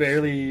really was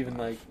barely even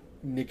like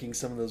nicking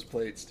some of those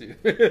plates, too.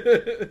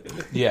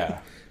 Yeah.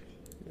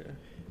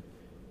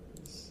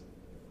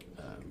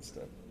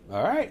 Stuff.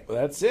 All right. Well,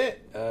 that's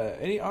it.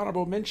 Any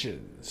honorable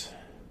mentions?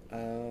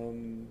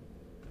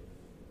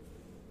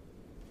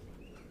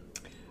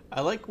 I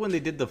like when they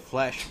did the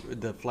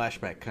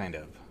flashback kind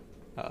of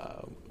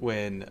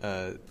when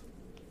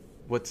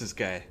what's this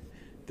guy,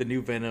 the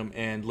new Venom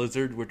and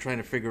Lizard were trying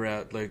to figure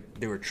out, like,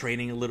 they were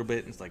training a little bit.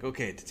 And it's like,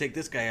 okay, to take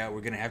this guy out, we're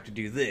gonna have to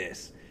do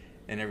this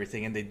and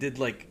everything. And they did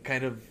like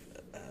kind of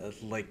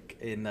like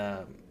in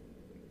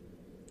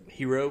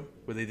Hero,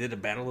 where they did a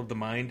battle of the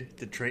mind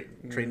to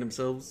train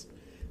themselves.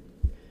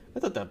 I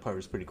thought that part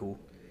was pretty cool.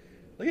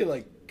 Like it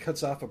like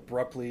cuts off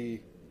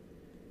abruptly.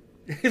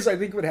 Because I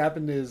think what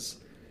happened is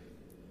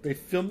they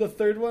filmed the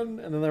third one,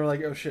 and then they were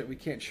like, "Oh shit, we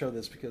can't show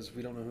this because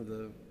we don't know who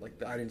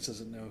the audience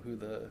doesn't know who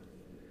the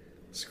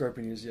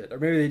Scorpion is yet." Or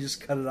maybe they just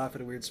cut it off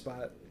at a weird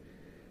spot.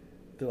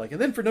 They're like,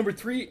 and then for number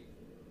 3,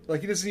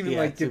 like he doesn't even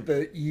get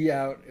the E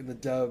out in the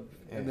dub,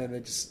 and then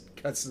it just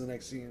cuts to the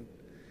next scene.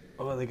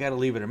 Oh, they got to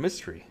leave it a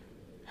mystery.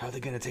 How are they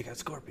going to take out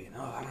Scorpion?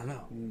 Oh, I don't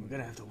know. We're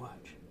going to have to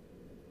watch.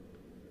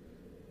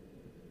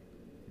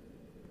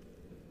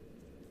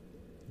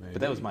 Maybe.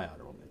 But that was my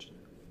honorable mention.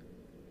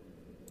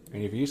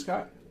 Any of you,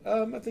 Scott?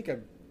 I think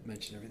I've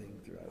mentioned everything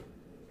throughout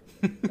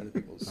other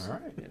people's. All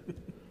right.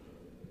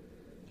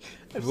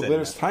 Yeah. Well,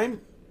 there's time.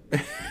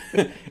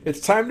 It's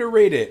time to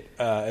rate it.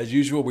 As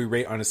usual, we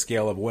rate on a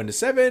scale of 1 to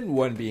 7,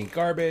 1 being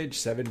garbage,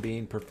 7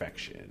 being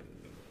perfection.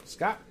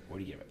 Scott, what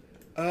do you give it?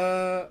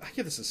 I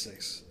give this a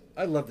 6.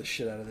 I love the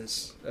shit out of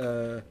this.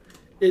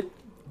 It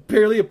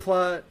barely a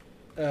plot.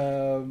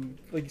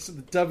 Like you said,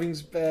 the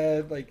dubbing's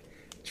bad. Like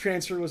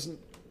transfer wasn't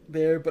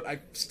there, but I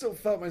still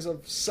felt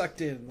myself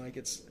sucked in. Like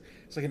it's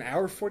like an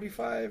hour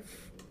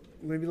 45,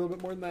 maybe a little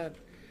bit more than that,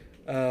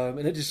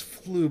 and it just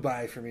flew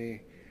by for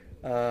me.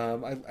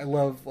 I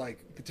love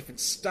like the different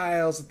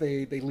styles that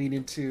they lean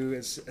into,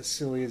 as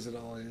silly as it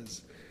all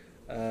is.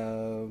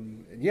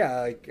 And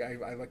yeah, like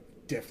I like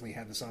definitely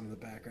have this on in the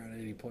background at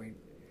any point.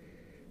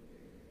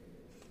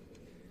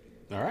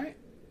 All right,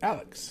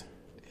 Alex.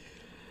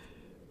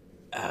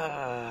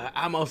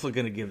 I'm also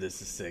going to give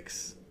this a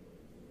 6.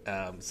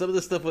 Some of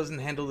the stuff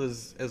wasn't handled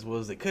as well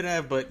as they could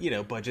have, but,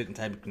 budget and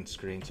time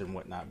constraints and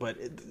whatnot. But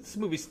this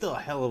movie's still a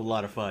hell of a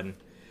lot of fun.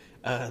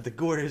 The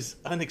gore is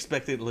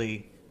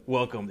unexpectedly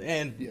welcomed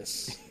and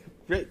Yes.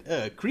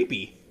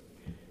 creepy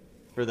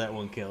for that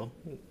one kill,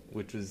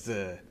 which was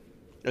a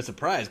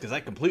surprise because I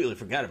completely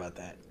forgot about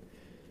that.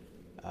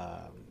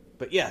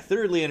 But yeah,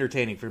 thoroughly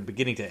entertaining from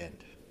beginning to end.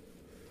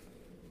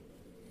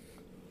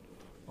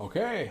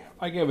 Okay,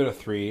 I gave it a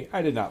 3.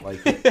 I did not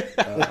like it.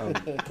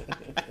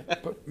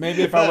 But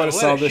maybe if I would have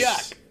saw this,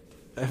 shock.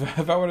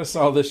 if I would have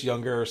saw this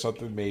younger or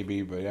something,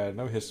 maybe. But yeah,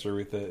 no history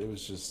with it. It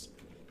was just,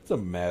 it's a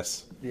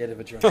mess. The end of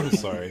a drama. I'm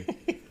sorry.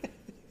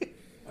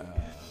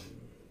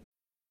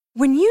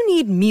 When you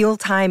need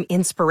mealtime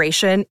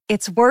inspiration,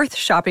 it's worth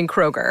shopping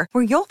Kroger,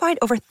 where you'll find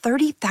over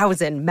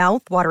 30,000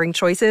 mouth-watering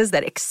choices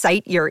that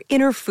excite your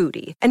inner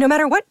foodie. And no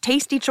matter what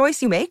tasty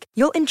choice you make,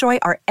 you'll enjoy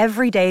our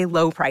everyday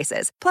low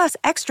prices, plus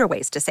extra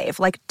ways to save,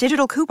 like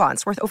digital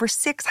coupons worth over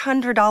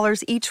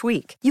 $600 each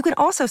week. You can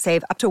also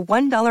save up to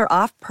 $1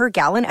 off per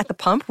gallon at the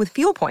pump with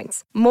fuel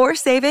points. More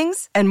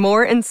savings and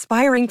more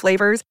inspiring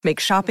flavors make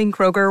shopping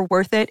Kroger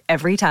worth it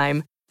every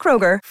time.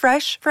 Kroger,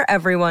 fresh for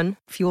everyone.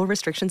 Fuel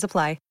restrictions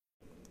apply.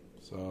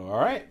 So, all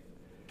right.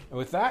 And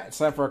with that, it's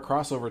time for our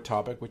crossover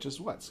topic, which is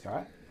what,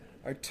 Scott?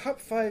 Our top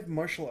 5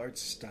 martial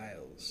arts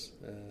styles.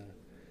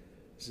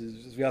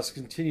 We also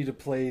continue to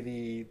play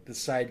the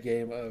side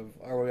game of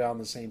are we on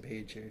the same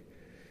page here?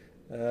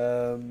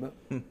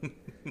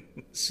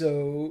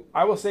 So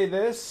I will say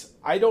this.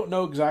 I don't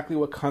know exactly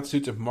what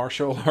constitutes a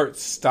martial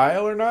arts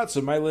style or not, so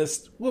my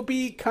list will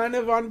be kind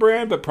of on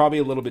brand, but probably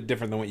a little bit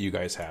different than what you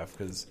guys have,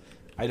 because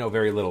I know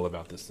very little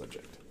about this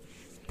subject.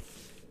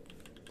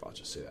 I'll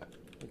just say that.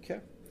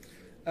 Okay.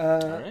 All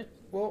right.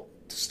 Well,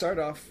 to start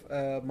off,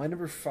 my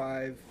number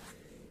 5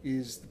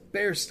 is the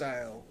bear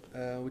style,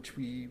 which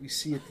we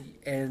see at the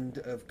end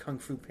of Kung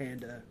Fu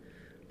Panda.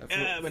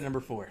 My number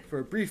 4. For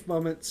a brief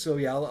moment. So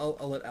yeah, I'll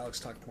let Alex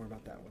talk more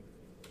about that one.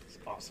 It's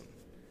awesome.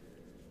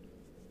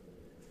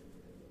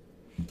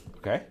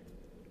 Okay.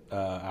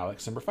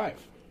 Alex, number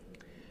 5.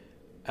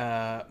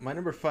 My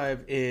number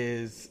 5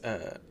 is,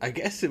 I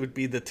guess it would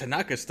be the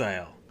Tanaka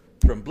style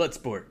from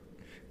Bloodsport.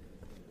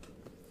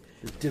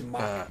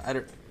 I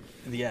don't.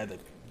 Yeah, the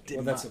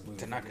that's a movie,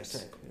 Tanaka yes.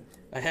 style.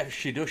 I have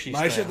Shidoshi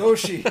My style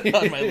Shidoshi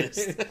on my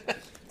list.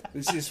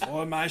 This is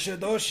for my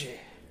Shidoshi.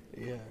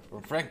 Yeah,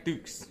 from Frank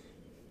Dukes.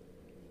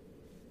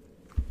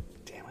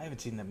 Damn, I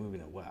haven't seen that movie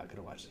in a while. I could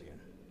have watched it again.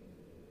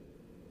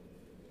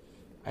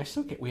 I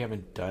still get we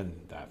haven't done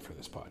that for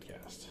this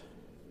podcast.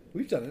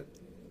 We've done it.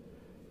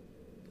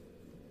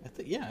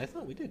 I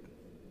thought we did.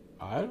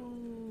 I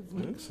don't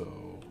think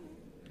so.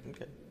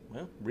 Okay,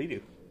 well,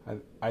 redo.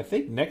 I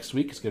think next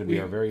week is going to be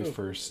our very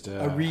first...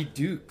 A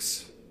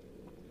Redukes.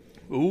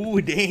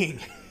 Ooh, dang.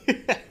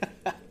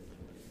 I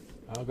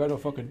don't got no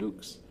fucking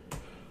dukes.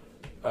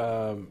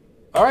 All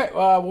right,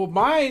 well,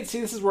 mine... See,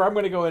 this is where I'm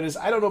going to go in is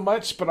I don't know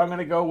much, but I'm going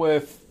to go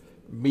with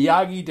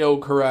Miyagi-Do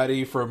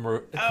Karate from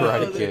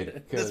Karate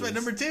Kid. That's my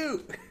number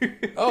 2.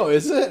 Oh,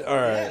 is it? All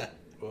right. Yeah.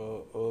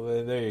 Well,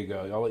 then there you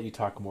go. I'll let you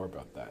talk more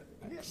about that.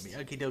 Yes,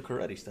 Miyagi-Do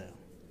Karate style.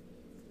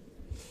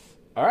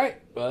 All right,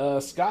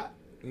 Scott,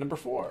 number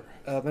 4.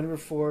 My number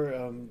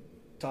 4,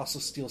 to also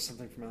steal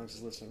something from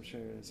Alex's list, I'm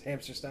sure, is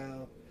Hamster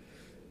Style.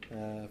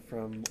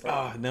 From...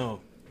 Oh,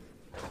 no.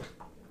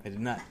 I did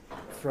not.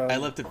 I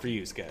left it for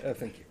you, Scott. Oh,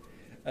 thank you.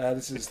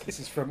 This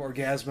is from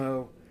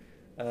Orgasmo.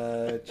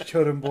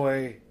 Chotem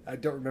Boy. I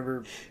don't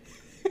remember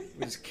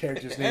what his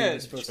character's name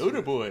is supposed Chotem to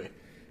be. Boy.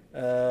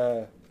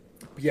 But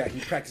yeah, he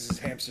practices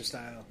hamster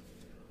style.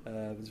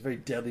 It's a very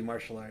deadly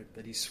martial art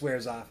that he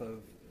swears off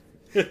of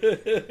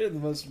in the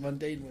most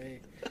mundane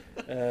way.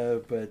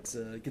 But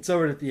gets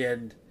over it at the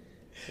end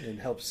and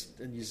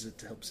uses it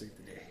to help save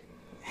the day.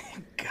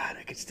 God,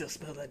 I can still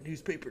smell that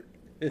newspaper.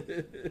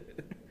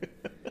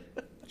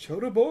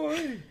 Chota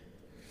Boy!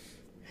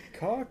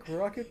 Cock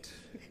Rocket.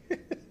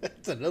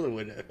 That's another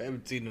one I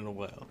haven't seen in a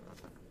while.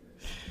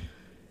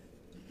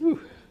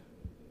 Whew.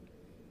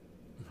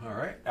 All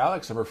right,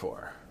 Alex, number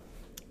 4.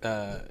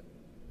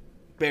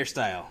 Bear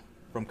Style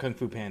from Kung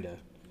Fu Panda.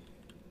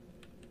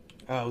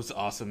 Oh, it was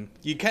awesome.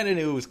 You kind of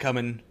knew it was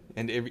coming,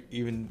 and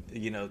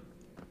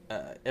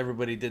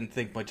everybody didn't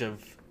think much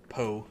of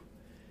Po,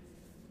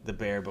 the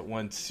bear, but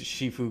once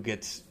Shifu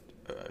gets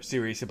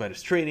serious about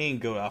his training,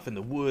 go off in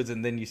the woods,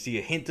 and then you see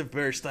a hint of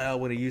bear style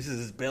when he uses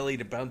his belly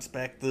to bounce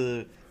back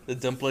the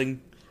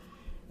dumpling,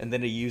 and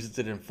then he uses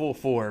it in full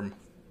form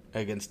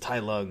against Tai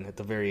Lung at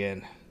the very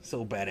end.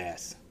 So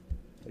badass.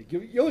 Like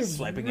you only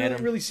Swiping really, at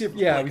him really see it.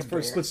 like a for a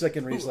bear. split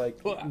second where he's like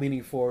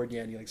leaning forward,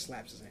 and he like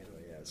slaps his hand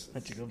away. Yeah,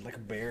 Let you go like a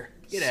bear.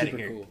 Get out of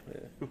here. Cool.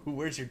 Yeah.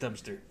 Where's your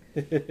dumpster?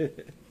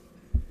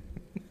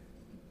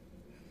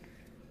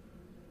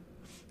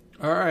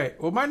 All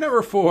right. Well, my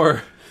number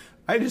 4,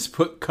 I just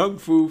put kung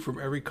fu from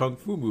every kung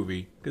fu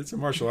movie because it's a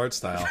martial arts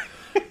style.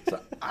 So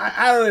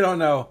I really don't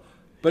know.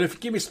 But if you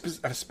give me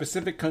a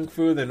specific kung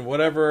fu, then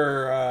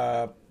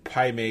whatever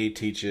Pai Mei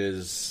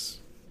teaches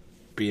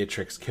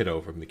Beatrix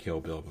Kiddo from the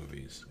Kill Bill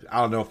movies. I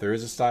don't know if there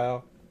is a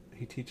style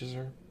he teaches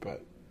her,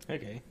 but...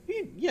 Okay.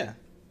 Yeah.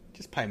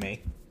 Just Pai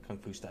Mei. Kung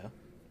fu style.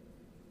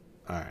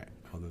 All right.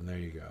 Well, then there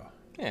you go.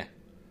 Yeah.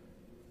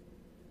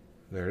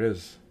 There it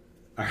is.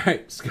 All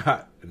right,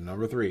 Scott,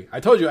 number 3.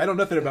 I told you I know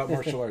nothing about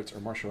martial arts or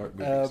martial art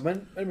movies. My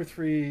number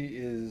 3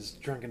 is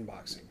drunken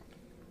boxing.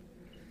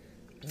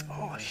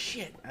 Oh,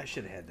 shit. I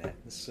should have had that.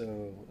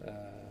 So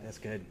That's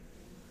good.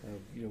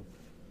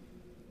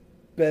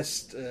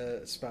 Best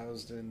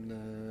espoused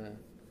in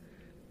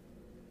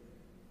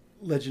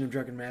Legend of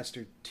Drunken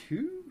Master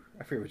 2?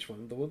 I forget which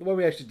one. The one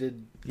we actually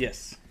did.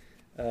 Yes.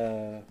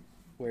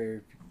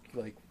 Where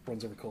like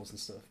runs over coals and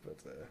stuff. But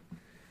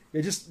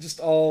yeah, just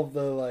all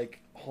the like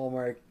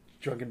hallmark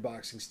drunken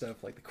boxing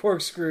stuff, like the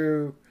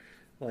corkscrew,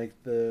 like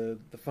the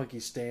funky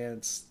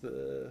stance,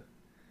 the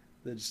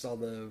just all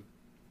the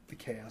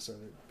chaos of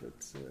it. But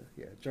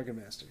yeah, Drunken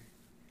Master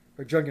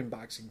or Drunken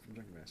Boxing from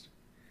Drunken Master.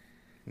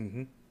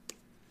 Mm-hmm.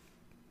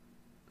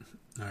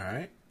 All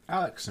right,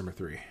 Alex, number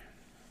 3.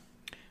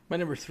 My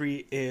number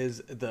 3 is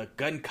the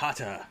gun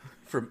kata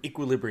from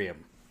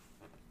Equilibrium.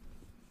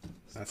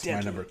 That's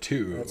my number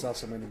 2. That's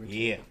also my number 2.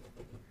 Yeah.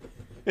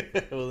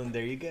 Well, then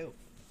there you go.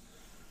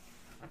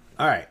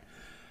 All right.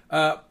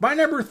 My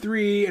number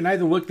 3, and I had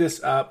to look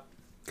this up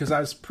because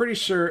I was pretty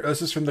sure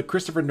this is from the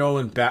Christopher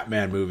Nolan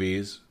Batman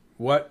movies.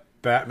 What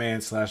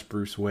Batman /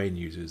 Bruce Wayne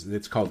uses.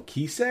 It's called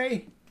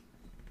Kisei.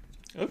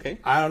 Okay.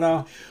 I don't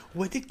know.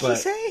 What did But-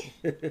 say?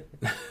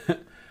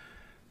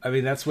 I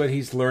mean, that's what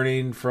he's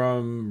learning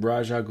from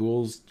Raja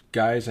Ghul's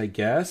guys, I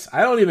guess.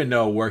 I don't even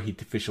know where he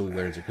officially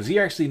learns it because he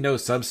actually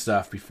knows some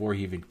stuff before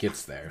he even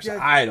gets there. So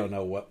Yeah. I don't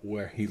know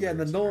where he. Yeah, and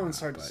the learns Nolan's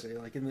it or hard not, to say.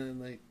 Like in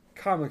the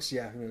comics,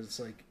 yeah, it's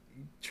like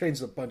he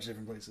trains a bunch of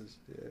different places.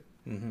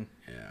 Yeah.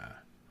 Yeah,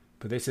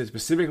 but they said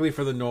specifically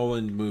for the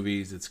Nolan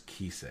movies, it's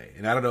Kisei,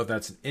 and I don't know if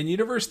that's an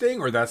in-universe thing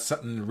or that's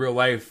something in real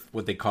life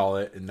what they call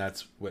it, and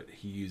that's what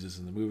he uses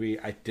in the movie.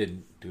 I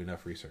didn't do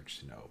enough research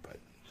to know, but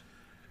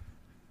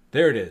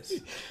there it is.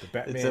 The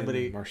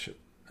Batman Martial.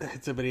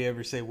 Did somebody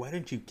ever say, "Why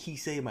don't you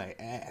kisei my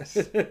ass?"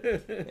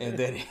 And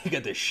then he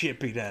got the shit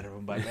beat out of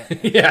him by Batman.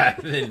 Yeah,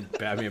 and then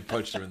Batman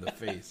punched him in the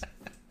face.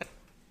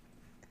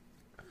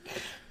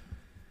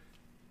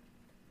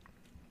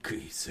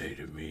 Kisei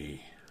to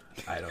me.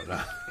 I don't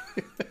know.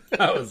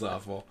 That was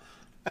awful.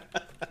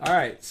 All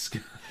right,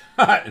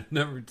 Scott,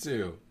 number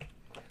 2.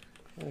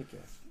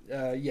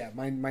 Okay. Yeah,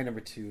 my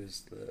number 2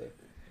 is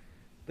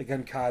the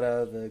gun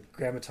kata, the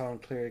grammaton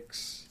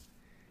clerics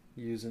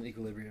used in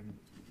Equilibrium.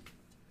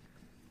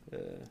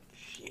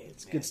 Shit,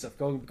 It's good stuff.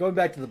 Going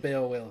back to the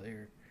Bale Whale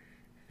here.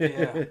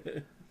 Yeah.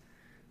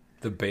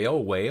 The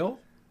Bale Whale?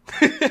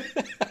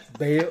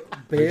 Bale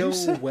you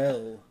say?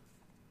 Well.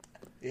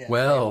 Yeah.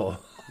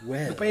 Well,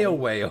 Well. the Bale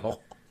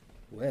Whale.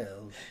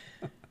 Well.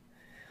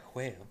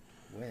 Well.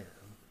 Well.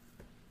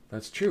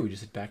 That's true. We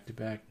just had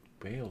back-to-back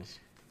Bales.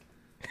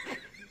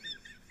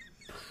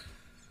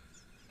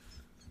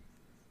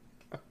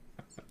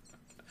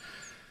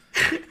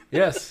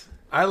 Yes,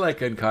 I like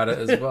gun kata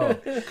as well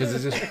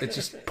because it's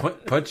just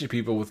punching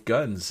people with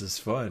guns is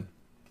fun.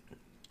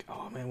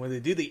 Oh man, when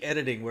they do the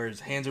editing where his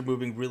hands are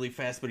moving really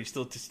fast, but he's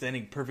still just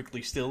standing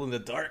perfectly still in the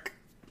dark,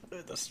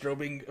 the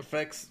strobing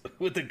effects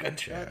with the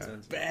gunshots,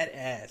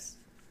 badass.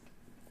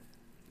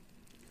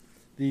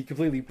 The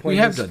completely We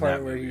have pointless done part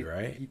that where movie,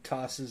 right? he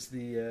tosses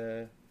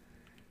the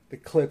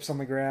clips on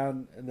the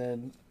ground and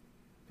then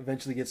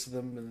eventually gets to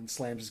them and then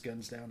slams his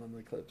guns down on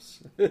the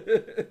clips.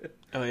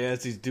 Oh yeah,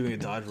 as he's doing a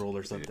dodge roll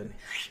or something.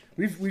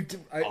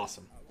 I'm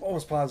Awesome.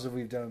 almost positive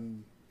we've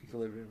done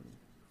Equilibrium.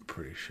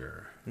 Pretty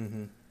sure.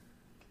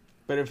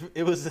 But if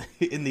it was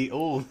in the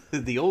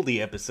oldie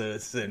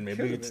episodes, then maybe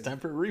Could've it's been. time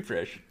for a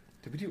refresh,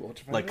 Did we do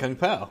Ultraviolet? like Kung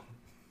Pao.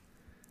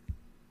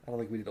 I don't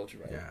think we did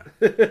Ultraviolet.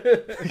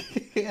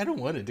 Yeah. I don't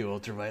want to do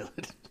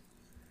Ultraviolet.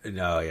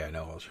 No,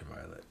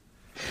 ultraviolet.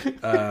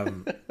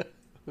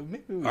 But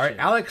maybe we All right, should.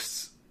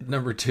 Alex,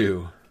 number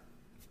 2.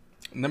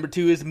 Number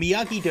 2 is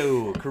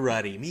Miyagi-Do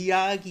karate.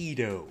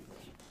 Miyagi-Do.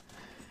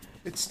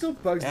 It still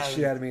bugs the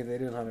shit out of me they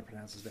didn't know how to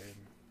pronounce his name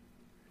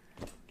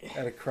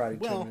at a karate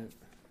tournament.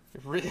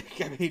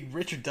 I mean,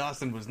 Richard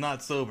Dawson was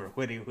not sober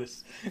when he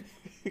was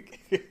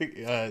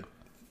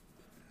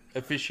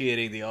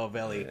officiating the All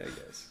Valley I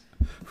guess.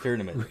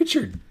 tournament.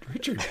 Richard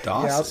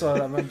Dawson. Yeah, also,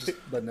 I'm just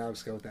letting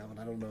Alex go with that one.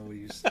 I don't know what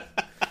he's...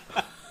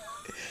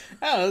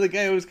 I don't know. The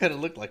guy always kind of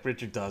looked like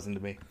Richard Dawson to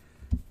me.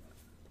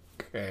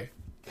 Okay.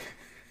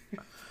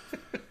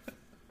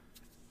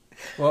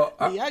 Well,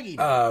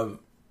 Miyagi.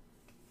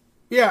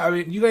 yeah, I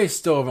mean, you guys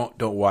still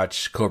don't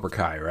watch Cobra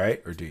Kai,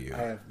 right? Or do you? I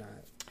have not.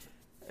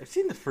 I've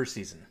seen the first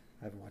season.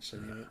 I haven't watched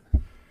any of it.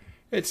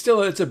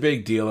 It's a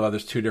big deal.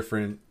 There's two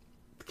different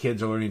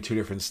kids are learning two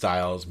different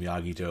styles,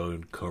 Miyagi-Do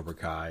and Cobra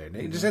Kai, and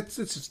it's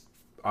just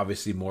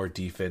obviously more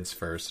defense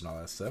first and all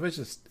that stuff. It's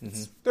just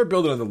they're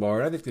building on the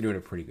lore. I think they're doing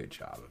a pretty good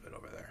job of it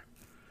over there.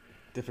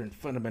 Different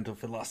fundamental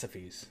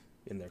philosophies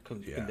in their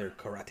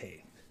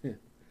karate.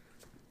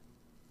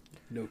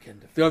 No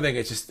Ken. The only thing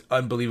it's just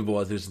unbelievable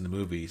as it is in the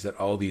movies that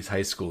all these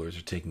high schoolers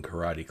are taking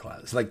karate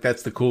class. Like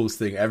that's the coolest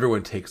thing.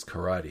 Everyone takes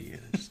karate,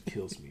 and it just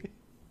kills me.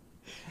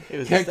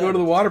 Can't go to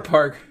the water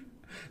park.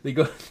 They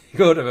go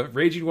to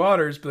Raging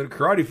Waters, but a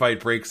karate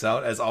fight breaks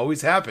out, as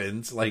always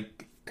happens.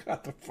 Like,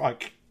 what the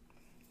fuck?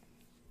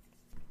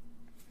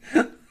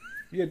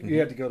 You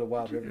had to go to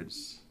Wild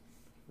Rivers.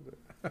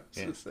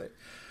 Yeah.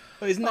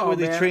 Oh, isn't that where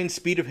they man. train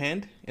speed of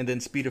hand and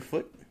then speed of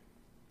foot?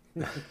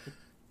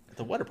 At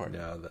the water park.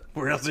 No,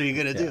 Where else are you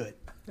going to do it?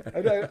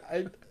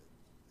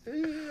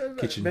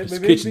 kitchen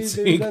Maybe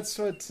sink. that's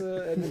what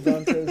Edmond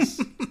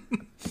Dantes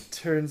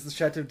turns the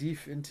Chateau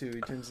d'If into.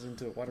 He turns it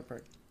into a water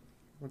park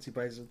once he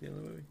buys it at the end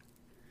of the movie.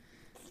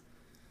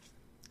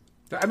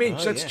 I mean,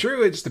 that's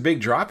true. It's just a big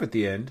drop at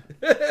the end.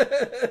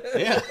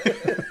 Yeah.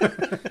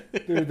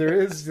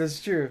 There is.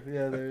 That's true.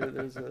 Yeah,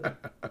 there's a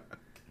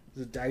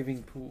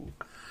diving pool.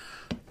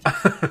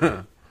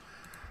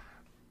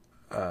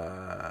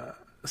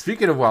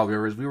 Speaking of Wild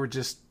Rivers, we were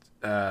just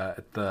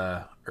at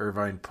the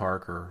Irvine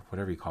Park or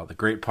whatever you call it, the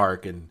Great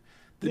Park, and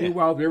the new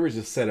Wild Rivers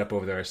is set up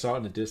over there. I saw it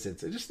in the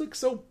distance. It just looks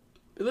so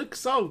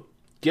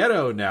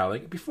ghetto now.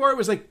 Like before, it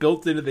was like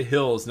built into the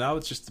hills. Now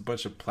it's just a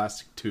bunch of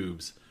plastic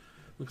tubes.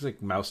 Looks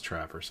like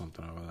Mousetrap or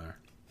something over there.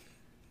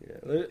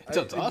 Yeah, That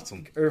sounds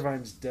awesome.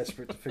 Irvine's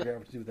desperate to figure out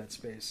what to do with that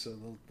space, so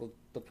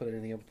they'll put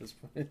anything up at this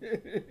point.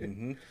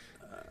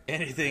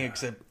 Anything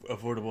except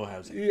affordable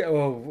housing. Yeah,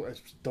 well,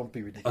 don't be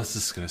I was ridiculous.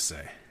 just gonna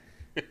say,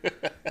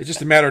 it's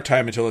just a matter of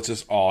time until it's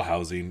just all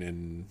housing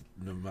and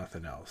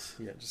nothing else.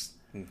 Yeah, just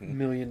 $1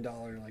 million,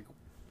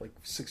 like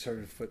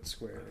 600-foot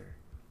square.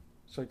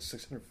 It's like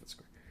 600-foot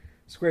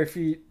square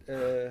feet,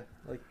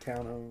 like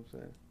townhomes.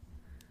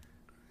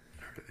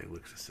 Everything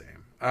looks the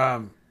same.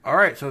 All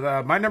right,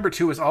 so my number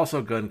 2 is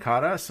also Gun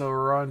Kata, so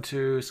we're on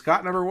to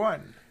Scott number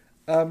 1.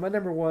 My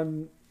number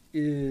 1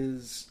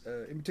 is,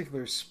 in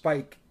particular,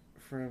 Spike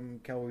from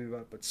Cowboy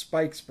Bebop, but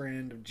Spike's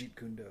brand of Jeet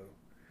Kune Do.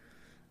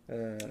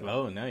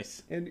 Oh,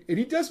 nice. And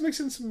he does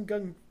mix in some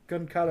gun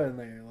kata in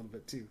there a little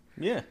bit too.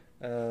 Yeah.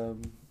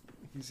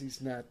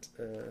 He's not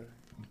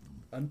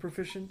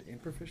improficient. I'm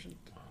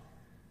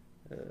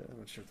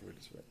not sure what the word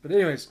is for that. But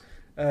anyways,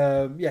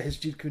 his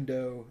Jeet Kune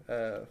Do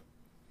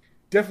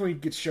definitely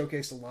gets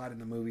showcased a lot in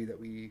the movie that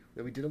we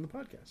did on the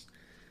podcast.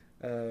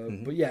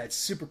 But yeah, it's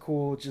super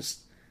cool.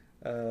 Just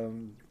a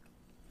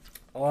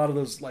lot of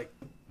those like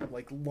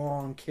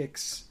long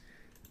kicks,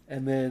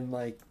 and then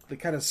like the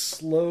kind of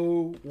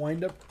slow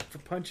wind up for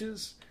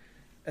punches,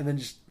 and then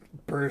just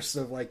bursts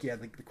of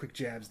the quick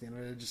jabs. At the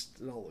end,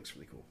 it all looks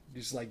really cool.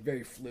 Just like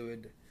very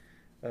fluid,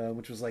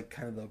 which was like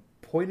kind of the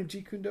point of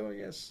Jeet Kune Do, I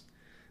guess.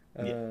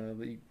 But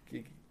you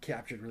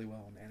captured really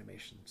well in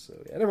animation. So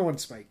yeah, number 1,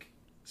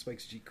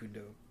 Spike's Jeet Kune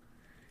Do.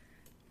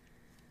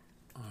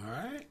 All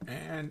right,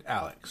 and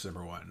Alex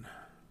number 1.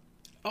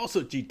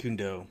 Also Jeet Kune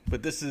Do,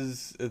 but this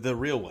is the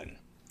real one.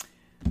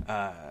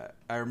 I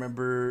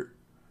remember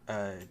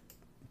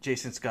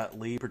Jason Scott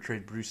Lee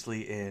portrayed Bruce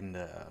Lee in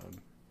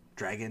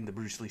Dragon, the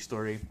Bruce Lee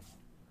story.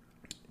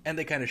 And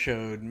they kind of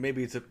showed,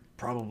 maybe it's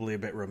probably a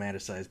bit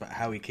romanticized, but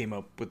how he came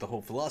up with the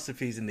whole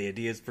philosophies and the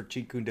ideas for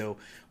Jeet Kune Do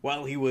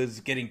while he was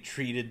getting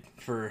treated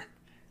for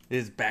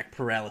his back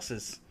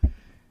paralysis.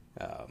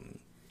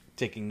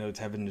 Taking notes,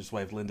 having his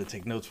wife Linda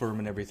take notes for him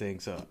and everything.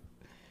 So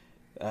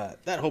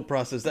that whole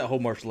process, that whole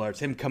martial arts,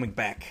 him coming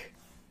back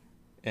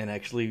and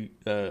actually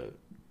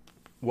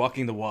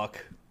walking the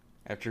walk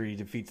after he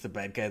defeats the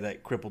bad guy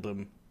that crippled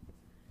him,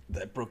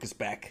 that broke his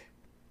back.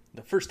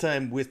 The first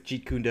time with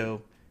Jeet Kune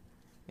Do,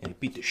 and he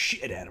beat the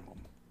shit out of him.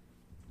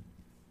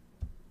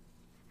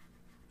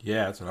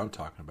 Yeah, that's what I'm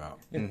talking about.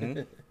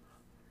 And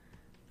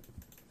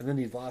then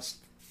he lost.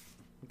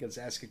 He got his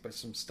ass kicked by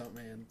some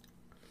stuntman.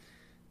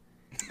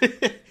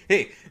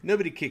 Hey,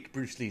 nobody kicked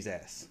Bruce Lee's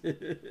ass.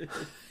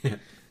 Yeah.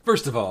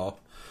 First of all,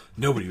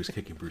 nobody was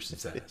kicking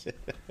Bruce's ass.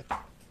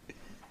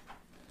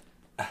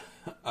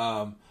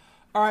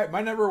 All right,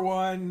 my number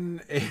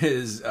 1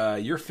 is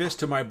your fist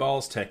to my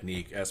balls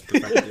technique as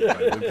perfected by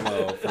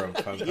Wimplo from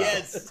Kung Pao.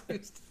 Yes,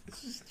 it's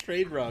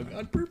straight wrong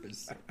on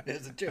purpose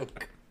as a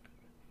joke.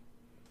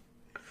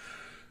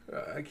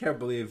 I can't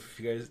believe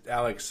you guys,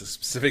 Alex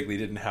specifically,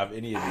 didn't have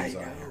any of these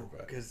on here.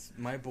 Because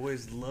my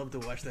boys love to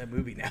watch that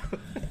movie now.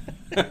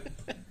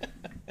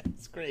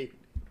 It's great.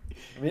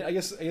 I mean, I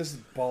guess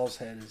Ball's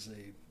Head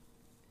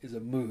is a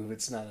move.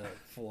 It's not a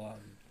full on.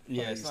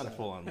 Yeah, it's not a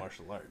full on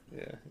martial art.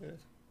 Yeah.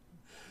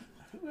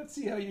 Let's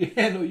see how you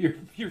handle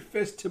your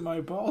fist to my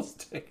balls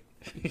technique.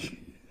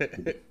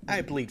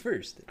 I bleed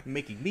first,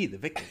 making me the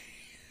victim.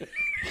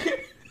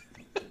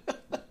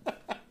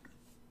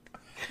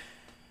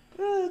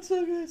 Oh, that's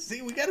so good.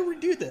 See, we got to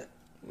redo that.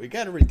 We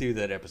got to redo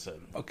that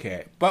episode.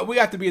 Okay, but we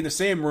have to be in the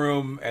same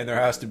room, and there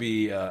has to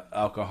be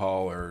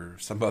alcohol or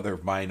some other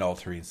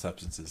mind-altering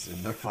substances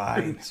in the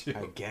Fine,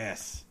 I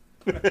guess.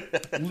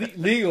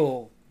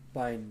 Legal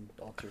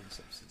mind-altering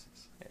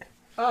substances.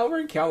 Oh,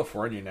 we're in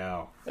California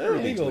now.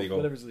 Everything's legal.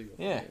 Whatever's legal.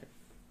 Yeah.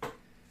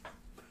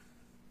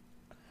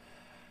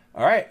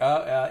 All right.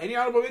 Any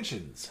honorable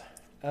mentions?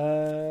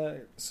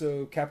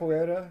 So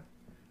Capoeira,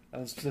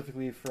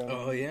 specifically from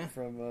Only the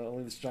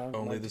Strong.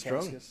 Only the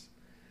Strong.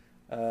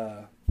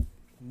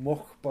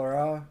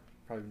 Mokhbara,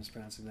 probably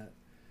mispronouncing that.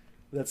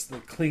 That's the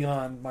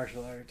Klingon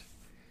martial art.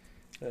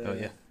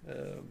 I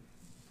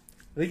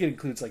think it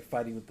includes like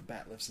fighting with the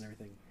bat lifts and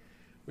everything,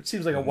 which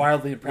seems like a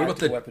wildly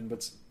impractical weapon,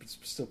 but it's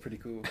still pretty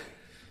cool.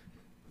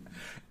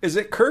 Is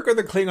it Kirk or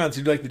the Klingons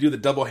who like to do the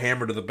double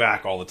hammer to the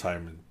back all the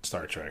time in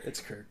Star Trek?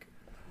 It's Kirk.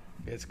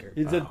 It's Kirk.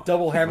 He did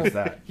double hammer.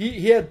 That?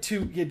 He had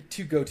two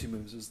go-to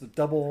moves. It was the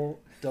double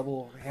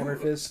hammer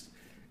fist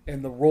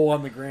and the roll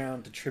on the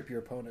ground to trip your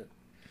opponent.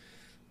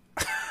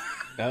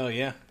 Oh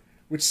yeah.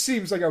 Which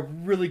seems like a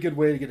really good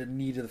way to get a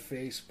knee to the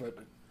face, but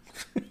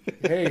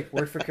hey,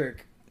 word for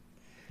Kirk.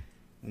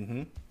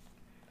 Mm-hmm.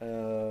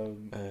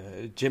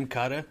 Jim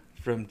Cotta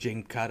from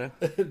Jim Cotta.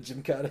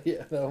 Jim Cotta,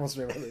 yeah, that almost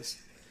made my list.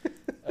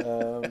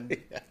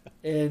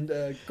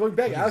 And going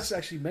back, Alex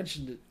actually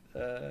mentioned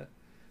it.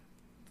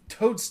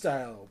 Toad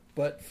Style,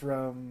 but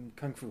from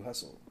Kung Fu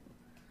Hustle.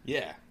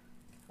 Yeah.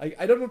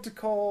 I don't know what to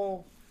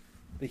call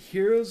the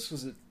heroes.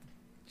 Was it?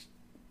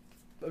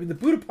 I mean, the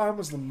Buddha Palm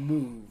was the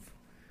move.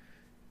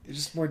 It's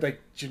just more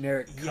like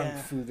generic Kung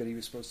Fu that he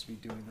was supposed to be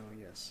doing, though,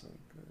 yes.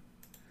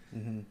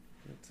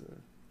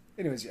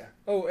 Anyways, yeah.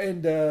 Oh,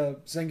 and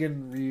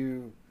Zengen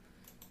Ryu,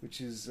 which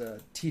is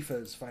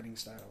Tifa's fighting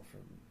style from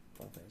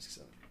Final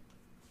Fantasy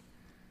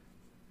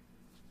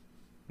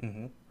VII.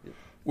 Mm-hmm. Yep.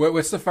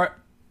 What's the fight?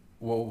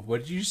 Well,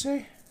 what did you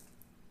say?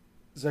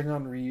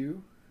 Zengon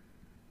Ryu.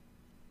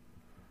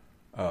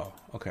 Oh,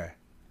 okay.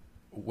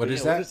 What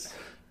is that?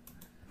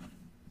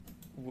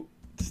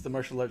 It's the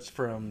martial arts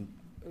from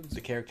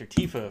the character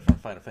Tifa from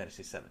Final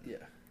Fantasy VII. Yeah.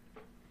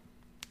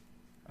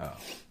 Oh.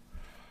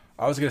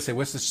 I was gonna say,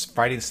 what's the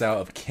fighting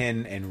style of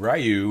Ken and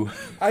Ryu?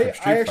 I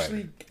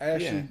actually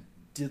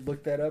did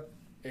look that up,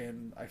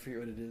 and I forget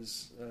what it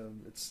is.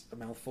 It's a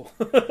mouthful.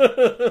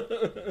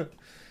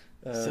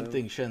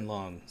 Something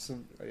Shenlong. I'll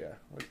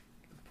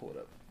pull it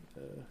up.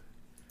 I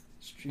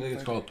think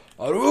it's called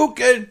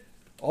Hadouken.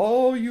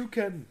 All you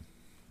can.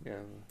 Yeah.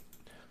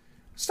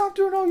 Stop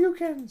doing all you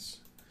cans.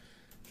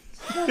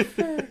 It's not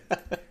fair.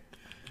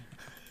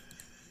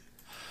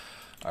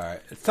 All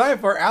right, it's time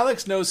for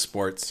Alex Knows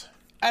Sports.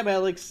 I'm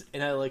Alex,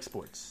 and I like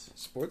sports.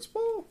 Sports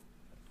ball?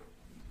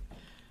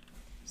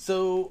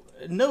 So,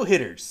 no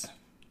hitters.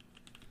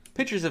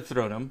 Pitchers have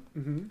thrown them.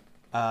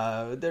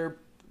 Mm-hmm. They're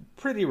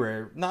pretty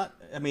rare.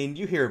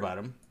 You hear about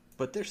them,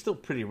 but they're still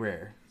pretty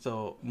rare.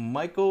 So,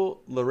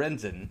 Michael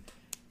Lorenzen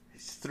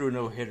threw a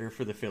no-hitter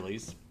for the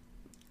Phillies.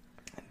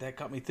 And that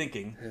got me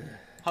thinking,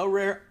 how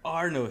rare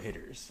are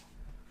no-hitters?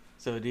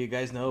 So, do you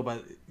guys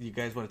know you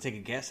guys want to take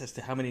a guess as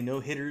to how many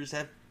no-hitters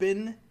have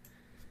been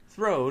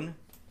thrown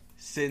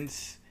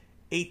since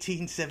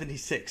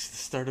 1876, the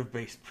start of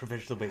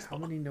professional baseball?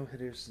 How many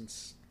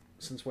no-hitters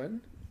since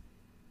when?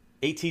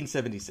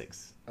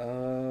 1876.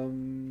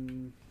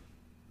 I'm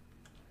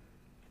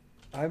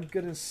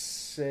gonna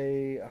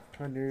say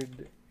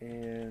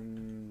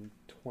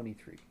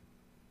 123.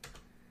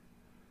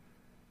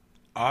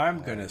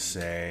 I'm gonna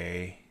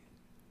say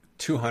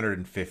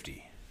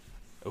 250.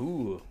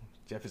 Ooh,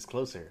 Jeff is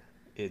closer.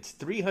 It's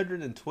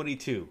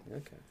 322.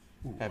 Okay.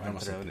 Have I been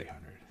almost said thrown.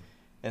 300.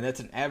 And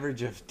that's an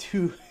average of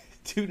two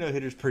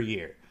no-hitters per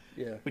year.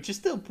 Yeah. Which is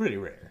still pretty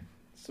rare.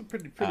 So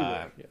pretty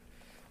rare. Yeah.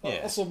 Yeah.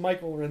 Also,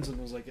 Michael Lorenzen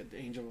was like an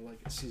Angel like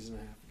a season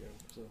and a half ago.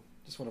 So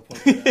just want to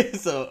point that out.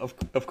 So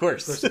of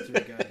course, Especially through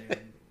a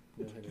goddamn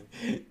no-hitter.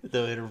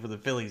 no-hitter for the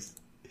Phillies.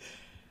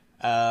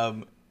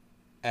 And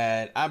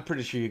I'm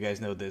pretty sure you guys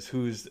know this.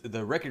 Who's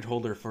the record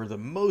holder for the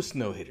most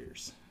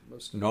no-hitters?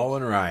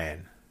 Nolan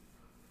Ryan.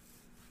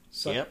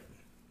 Yep.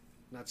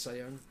 Not Cy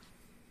Young.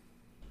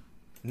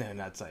 No,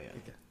 not Cy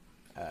Young.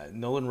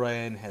 Nolan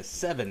Ryan has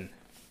 7.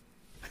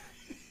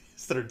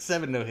 Started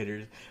 7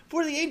 no-hitters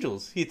for the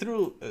Angels. He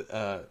threw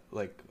how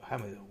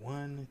many?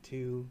 1,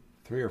 2,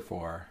 3 or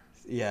 4.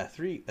 Yeah,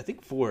 3. I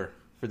think 4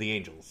 for the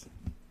Angels.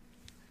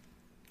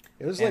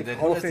 It was And like then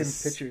Hall who of Fame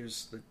has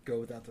pitchers that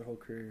go without their whole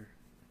career.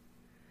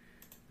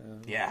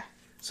 Yeah.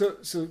 So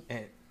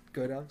And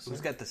go ahead, Alex.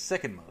 who's got the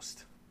second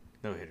most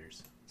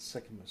no-hitters?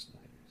 Second most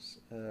no-hitters.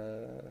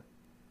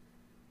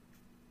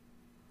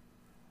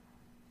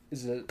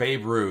 Is it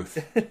Babe Ruth.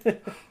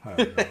 I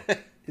don't know.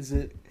 Is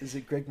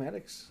it Greg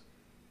Maddux?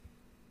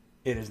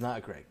 It is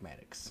not Greg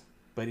Maddux,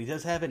 but he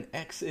does have an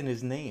X in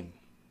his name.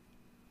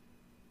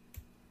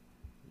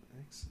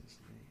 X's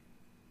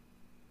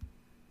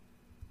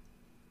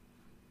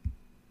name.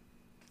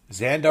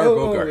 Xandar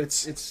Bogart.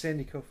 It's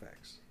Sandy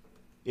Koufax.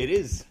 It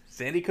is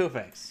Sandy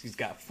Koufax. He's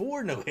got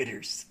 4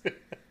 no-hitters.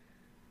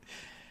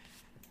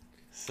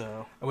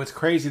 So What's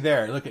crazy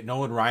there? Look at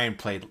Nolan Ryan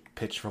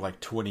pitched for like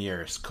 20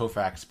 years.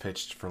 Koufax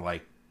pitched for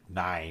like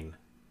 9.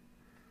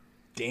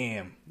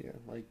 damn. Yeah,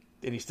 like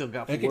And he still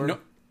got Like, 4.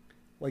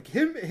 like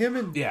him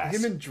and Yes.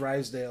 him and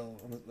Drysdale.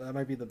 That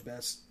might be the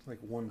best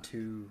like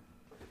 1-2.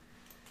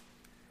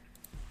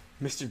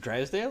 Mr.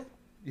 Drysdale?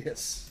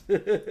 Yes.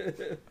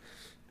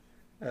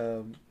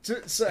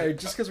 Sorry,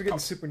 just because we're getting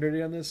super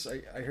nerdy on this,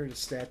 I heard a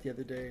stat the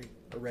other day,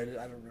 or read it,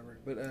 I don't remember,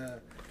 but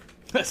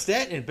A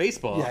stat in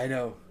baseball. yeah, I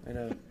know.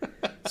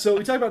 So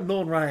we talk about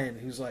Nolan Ryan,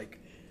 who's like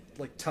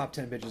top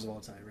 10 pitchers of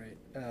all time, right?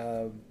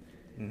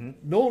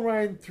 Nolan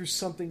Ryan threw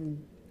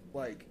something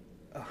like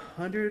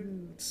 100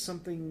 and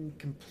something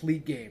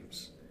complete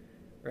games,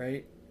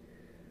 right?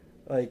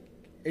 Like,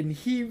 and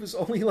he was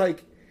only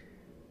like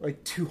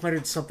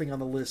 200 something on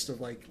the list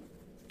of like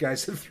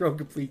guys that throw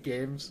complete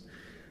games.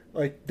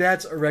 Like,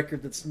 that's a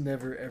record that's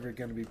never ever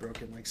going to be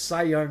broken. Like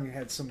Cy Young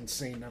had some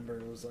insane number.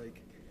 It was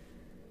like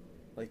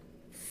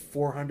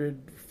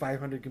 400,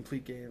 500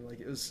 complete game. Like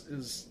it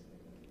was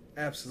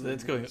absolutely. So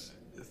that's going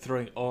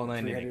throwing all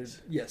 9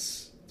 innings.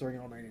 Yes, throwing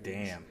all 9 innings.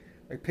 Damn.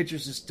 Like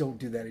pitchers just don't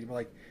do that anymore.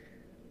 Like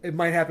it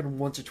might happen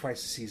once or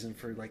twice a season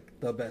for like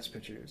the best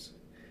pitchers.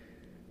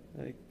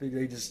 Like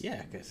they just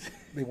because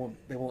they won't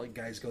let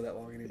guys go that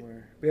long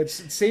anymore. But it's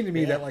insane to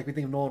me that like we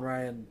think of Nolan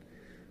Ryan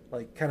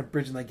like kind of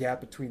bridging that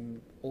gap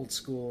between old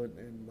school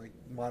and like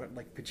modern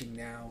like pitching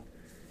now,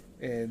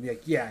 and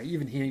like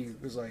even he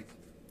was like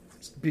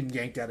being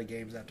yanked out of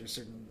games after a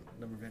certain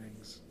number of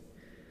innings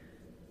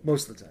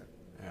most of the time.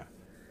 Yeah.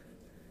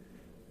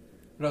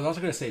 But I was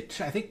also going to say,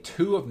 I think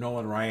 2 of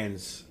Nolan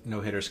Ryan's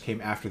no-hitters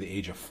came after the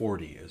age of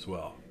 40 as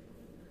well.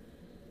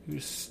 He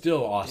was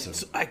still awesome.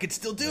 So I could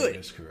still do in it.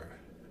 his career.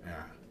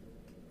 Yeah.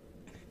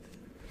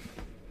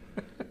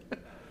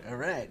 All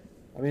right.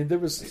 I mean, there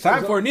was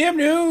Time for Neum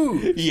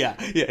News! Yeah.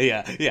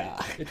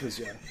 It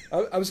was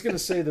I was going to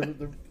say there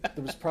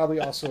was probably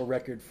also a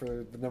record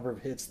for the number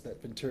of hits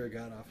that Ventura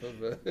got off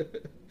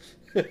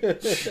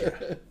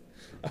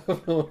of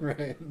Nolan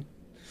Ryan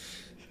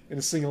in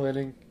a single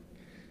inning.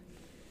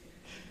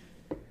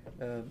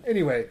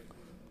 Anyway.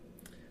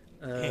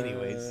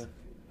 Anyways.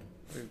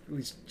 At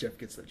least Jeff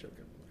gets that joke,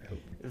 I hope.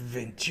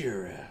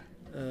 Ventura.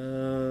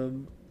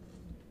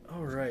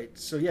 All right.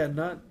 So yeah,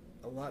 not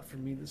a lot for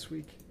me this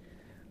week.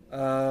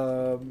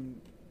 I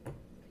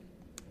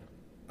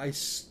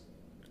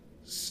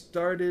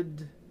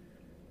started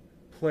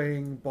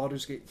playing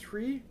Baldur's Gate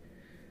 3,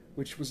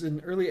 which was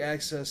in early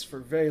access for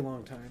a very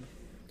long time,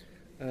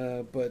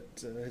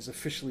 but has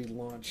officially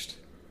launched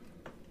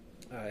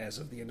as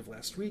of the end of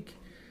last week.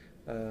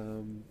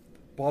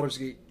 Baldur's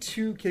Gate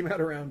 2 came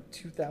out around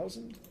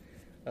 2000,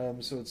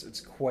 so it's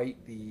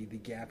quite the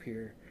gap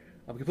here.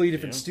 Completely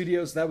different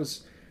studios. That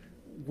was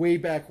way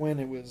back when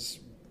it was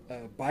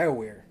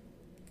BioWare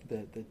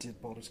that did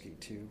Baldur's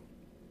Gate 2.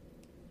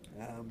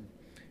 And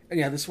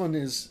yeah, this one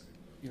is,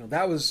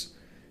 that was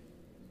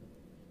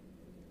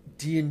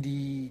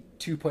D&D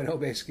 2.0,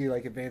 basically,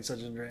 like Advanced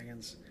Dungeons and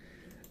Dragons.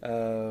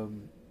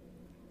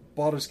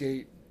 Baldur's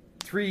Gate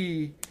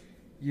 3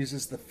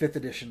 uses the 5th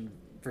edition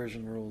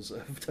version rules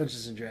of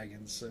Dungeons and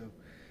Dragons, so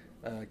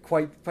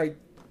quite a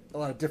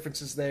lot of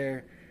differences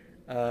there.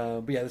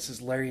 But yeah, this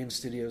is Larian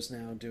Studios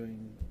now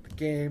doing the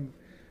game,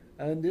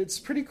 and it's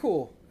pretty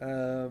cool.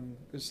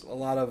 There's a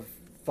lot of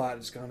thought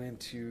has gone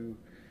into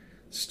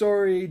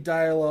story,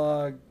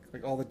 dialogue,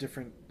 like all the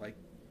different like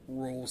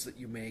roles that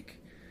you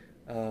make.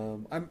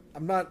 I'm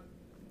not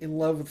in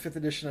love with 5th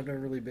edition. I've never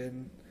really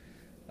been.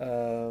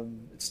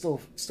 It's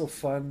still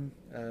fun,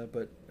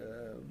 but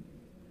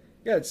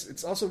yeah,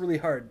 it's also really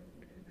hard.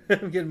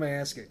 I'm getting my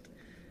ass kicked.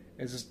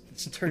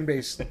 It's turn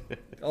based.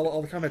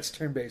 all the combat's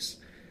turn based,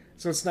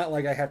 so it's not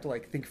like I have to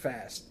like think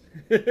fast.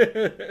 I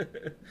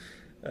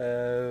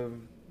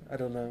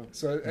don't know.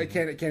 So I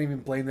can't even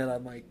blame that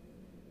on like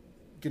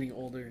getting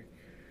older.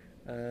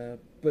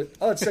 But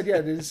all that said, yeah,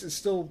 it's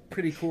still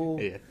pretty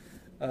cool. Yeah.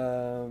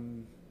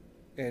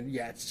 And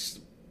yeah, it's just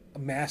a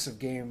massive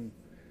game.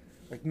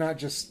 Like not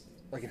just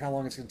like how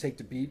long it's going to take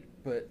to beat,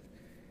 but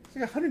it's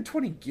like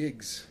 120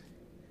 gigs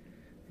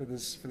for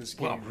this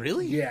game. Wow,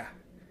 really? Yeah.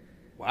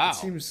 Wow. It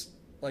seems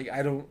like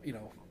I don't,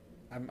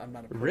 I'm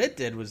not a pro. Red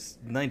Dead was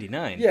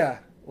 99. Yeah,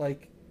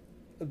 like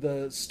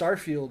the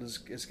Starfield is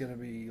going to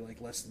be like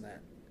less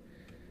than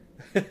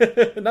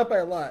that. Not by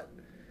a lot.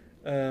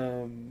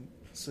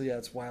 So yeah,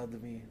 it's wild to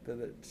me that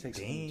it takes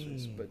so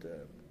much. But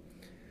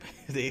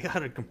they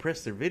gotta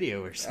compress their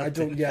video or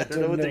something. I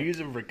don't know what know. they're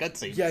using for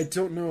cutscenes. Yeah, I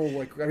don't know.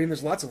 Like, I mean,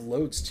 there's lots of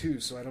loads too,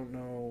 so I don't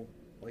know.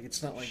 Like,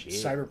 it's not like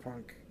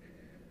Cyberpunk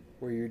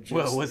where you're just.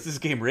 Well, what's this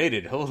game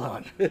rated? Hold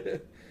on.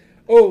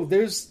 Oh,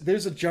 there's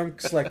a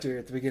junk selector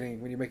at the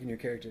beginning when you're making your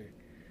character.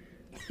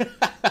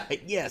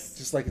 Yes.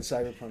 Just like in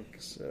Cyberpunk.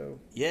 So.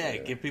 Yeah,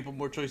 give people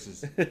more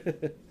choices.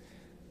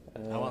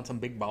 I want some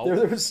big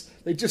balls.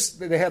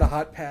 They had a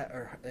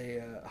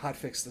hot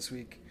fix this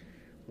week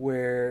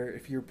where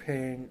if you're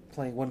playing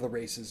one of the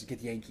races, you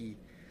get Yankee.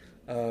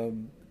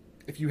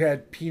 If you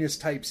had penis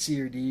type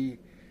C or D,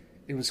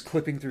 it was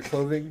clipping through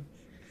clothing.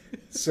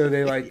 So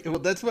they like, Well,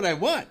 that's what I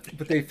want.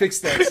 but they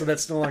fixed that, so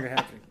that's no longer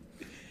happening.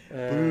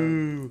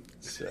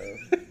 So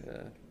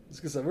it's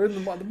because we're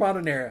in the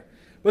modern era,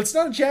 but it's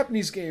not a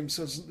Japanese game,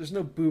 so there's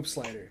no boob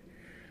slider.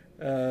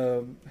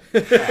 You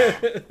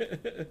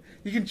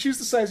can choose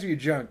the size of your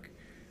junk,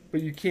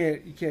 but you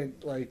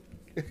can't like.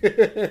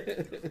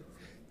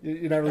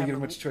 You're not really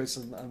getting much choice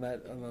on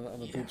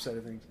the boob side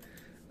of things.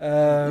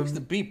 At least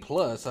the B+,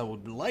 I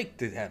would like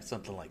to have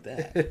something like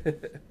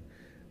that.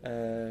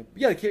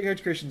 Yeah, the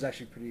character creation is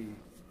actually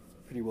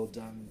pretty well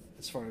done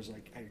as far as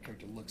like how your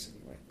character looks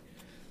anyway.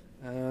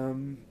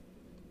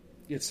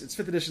 It's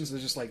 5th edition, so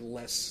there's just like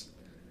less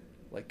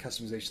like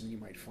customization than you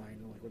might find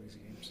in like one of these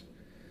games.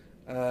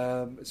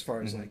 As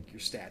far as like your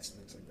stats and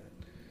things like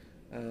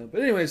that.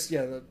 But anyways,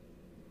 yeah,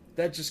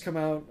 that just come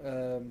out.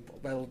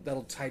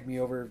 That'll tide me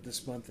over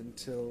this month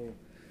until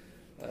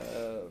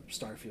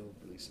Starfield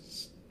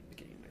releases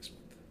beginning of next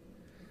month.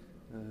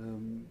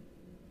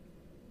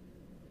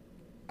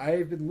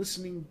 I've been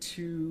listening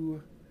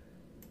to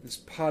this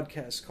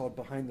podcast called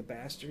Behind the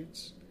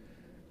Bastards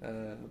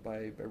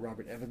by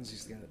Robert Evans.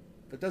 He's the guy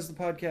that does the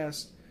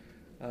podcast.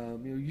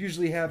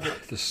 Usually have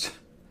it.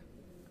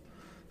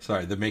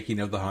 Sorry, the making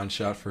of the Han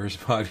shot for his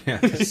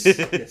podcast.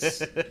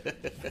 Yes.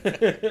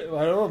 Well,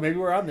 I don't know. Maybe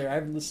we're on there. I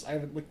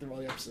haven't looked through all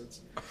the episodes.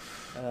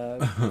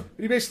 But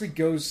he basically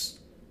goes,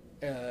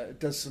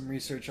 does some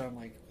research on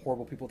like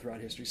horrible people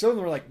throughout history. Some of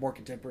them are like more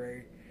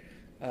contemporary.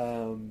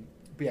 But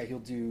yeah, he'll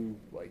do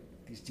like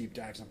these deep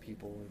dives on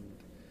people,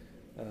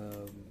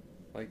 and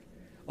like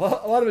a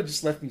lot of it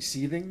just left me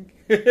seething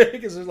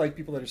because there's like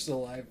people that are still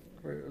alive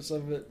for some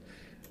of it.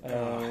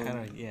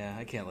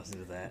 I can't listen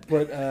to that.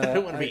 But I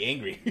don't want to be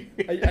angry.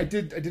 I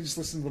did just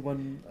listen to the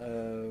one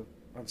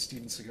on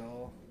Steven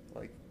Seagal.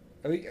 Like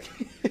I think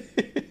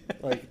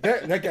like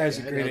that guy's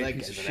a great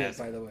piece of shit,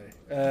 by the way.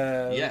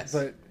 Yes,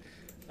 but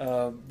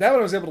that one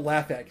I was able to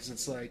laugh at because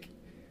it's like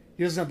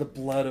he doesn't have the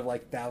blood of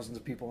like thousands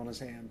of people on his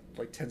hand,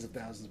 like tens of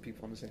thousands of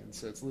people on his hand,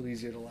 so it's a little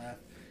easier to laugh.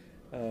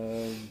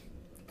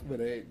 But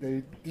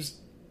they just,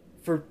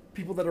 for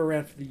people that are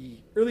around for the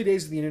early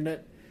days of the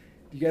internet,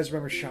 do you guys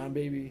remember Sean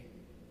Baby?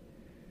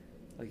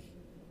 Like,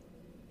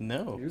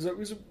 no. He was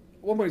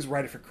one point he was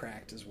writer for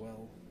Cracked as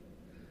well.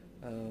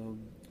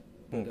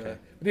 But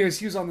anyways,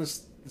 he was on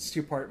this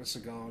 2-part with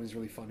Seagal, and he's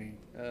really funny.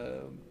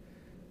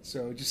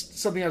 So just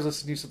something I was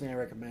listening to, something I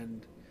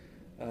recommend.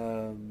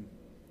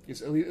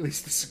 Is at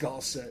least the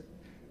Seagal set.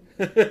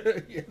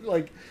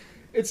 Like,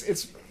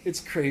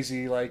 it's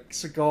crazy. Like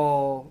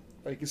Seagal,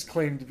 like is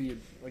claimed to be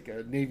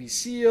a Navy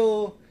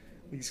SEAL.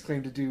 He's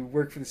claimed to do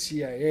work for the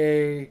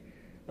CIA.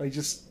 Like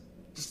just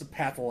a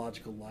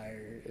pathological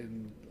liar,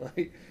 and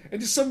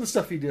just some of the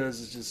stuff he does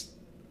is just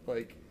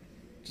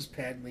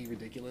patently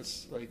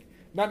ridiculous. Like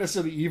not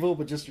necessarily evil,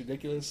 but just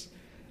ridiculous.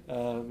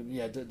 And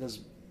yeah, it does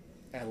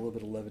add a little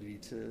bit of levity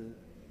to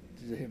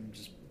him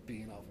just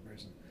being an awful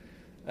person.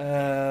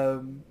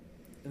 And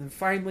then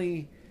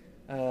finally,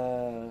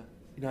 I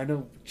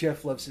know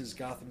Jeff loves his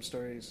Gotham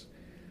stories.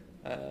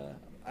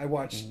 I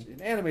watched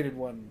an animated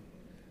one.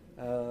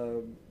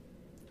 I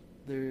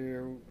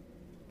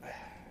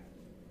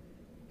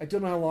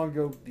don't know how long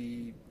ago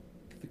the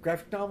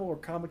graphic novel or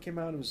comic came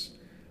out. It was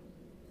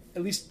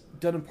at least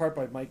done in part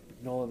by Mike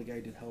Mignola, the guy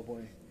who did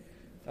Hellboy.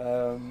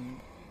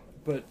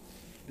 But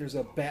there's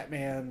a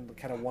Batman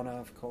kind of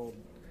one-off called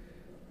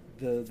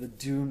the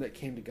Doom That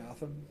Came to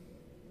Gotham.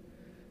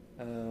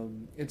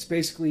 It's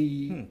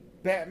basically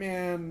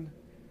Batman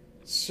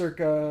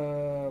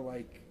circa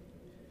like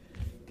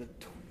the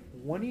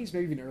 20s,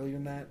 maybe even earlier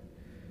than that.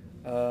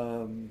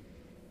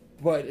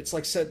 But it's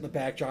like set in the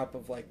backdrop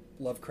of like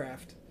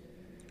Lovecraft.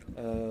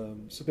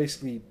 So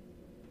basically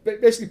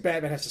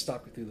Batman has to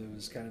stop Cthulhu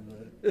is kind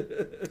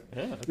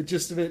of the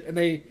gist of it, and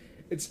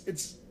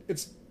it's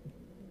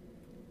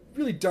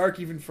really dark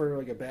even for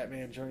like a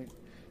Batman joint,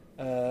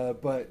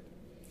 but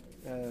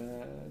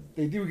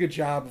they do a good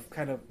job of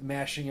kind of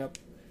mashing up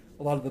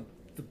a lot of the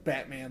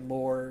Batman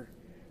lore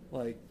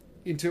like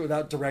into it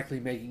without directly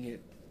making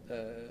it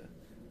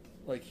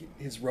like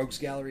his rogues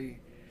gallery.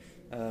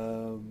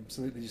 So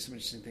they do some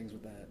interesting things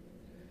with that.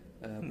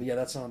 But yeah,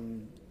 that's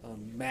on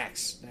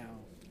Max now,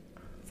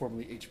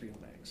 formerly HBO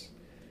Max,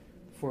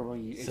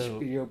 formerly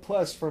HBO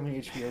Plus,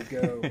 formerly HBO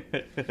Go.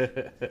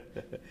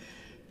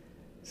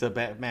 So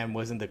Batman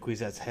wasn't the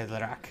Kwisatz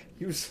Haderach.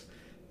 He's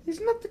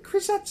not the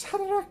Kwisatz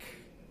Haderach.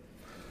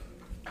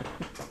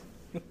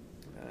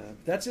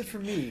 That's it for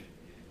me.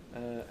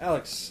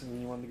 Alex,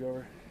 anything you wanted to go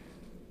over?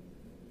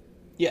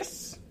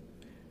 Yes.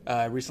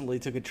 I recently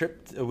took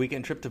a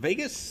weekend trip to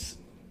Vegas.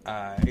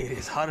 It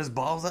is hot as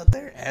balls out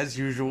there, as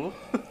usual,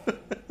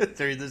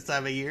 during this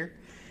time of year.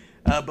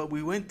 But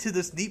we went to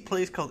this neat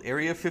place called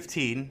Area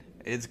 15.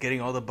 It's getting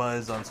all the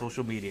buzz on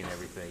social media and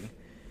everything.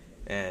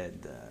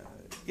 And,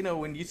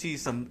 when you see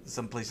some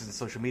places on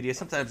social media,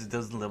 sometimes it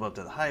doesn't live up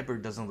to the hype or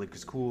it doesn't look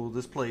as cool.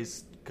 This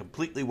place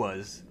completely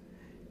was.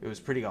 It was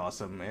pretty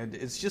awesome. And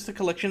it's just a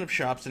collection of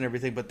shops and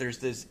everything, but there's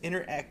this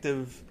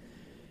interactive,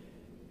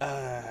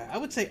 I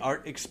would say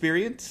art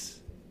experience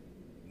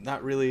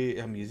not really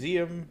a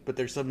museum, but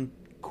there's some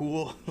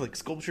cool like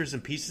sculptures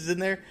and pieces in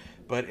there.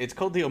 But it's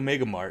called the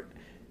Omega Mart,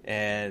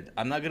 and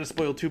I'm not gonna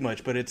spoil too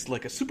much, but it's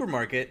like a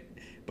supermarket,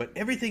 but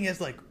everything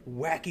has like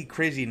wacky,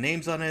 crazy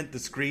names on it. The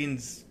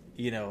screens,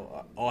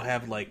 all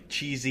have like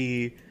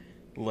cheesy,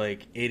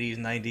 like 80s,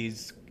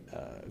 90s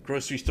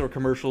grocery store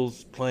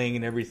commercials playing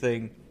and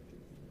everything.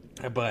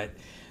 But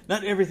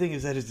not everything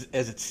is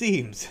as it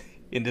seems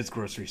in this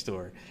grocery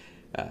store.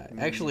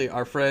 Actually,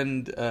 our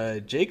friend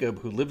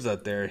Jacob, who lives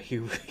out there,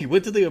 he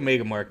went to the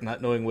Omega Mart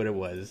not knowing what it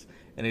was,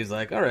 and he's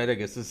like, all right, I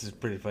guess this is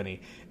pretty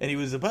funny. And he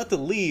was about to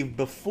leave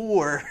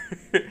before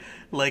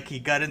like he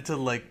got into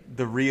like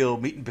the real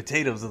meat and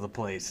potatoes of the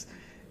place,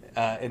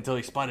 until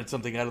he spotted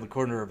something out of the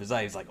corner of his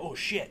eye. He's like, oh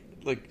shit,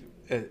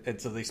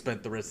 and so they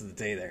spent the rest of the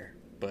day there.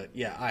 But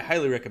yeah, I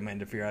highly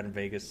recommend if you're out in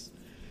Vegas,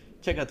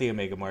 check out the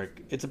Omega Mart.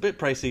 It's a bit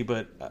pricey,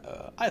 but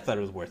I thought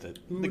it was worth it.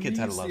 The kids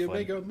had a lot of fun.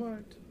 Omega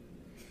Mart?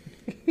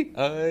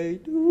 I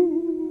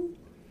do.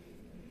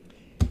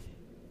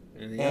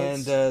 Anything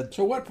else?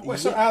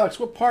 So Alex,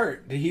 what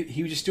part did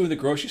he was just doing the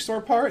grocery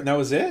store part, and that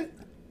was it?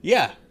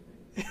 Yeah.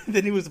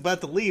 Then he was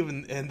about to leave,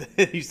 and then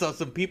he saw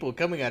some people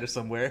coming out of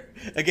somewhere.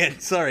 Again,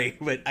 sorry,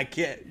 but I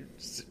can't.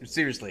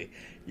 Seriously,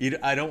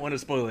 I don't want to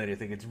spoil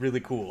anything. It's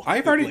really cool.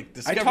 I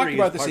talked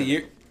about this a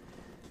year.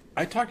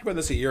 I talked about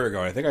this a year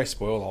ago. I think I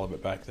spoiled all of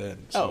it back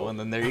then. So. Oh, and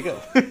then there you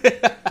go.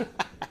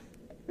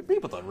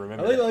 People don't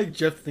remember. I really like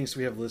Jeff thinks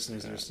we have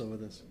listeners that are still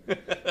with us.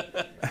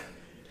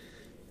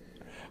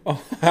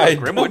 Oh, I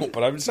don't,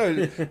 but I'm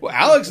saying. Well,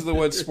 Alex is the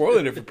one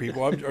spoiling it for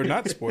people, or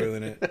not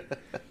spoiling it.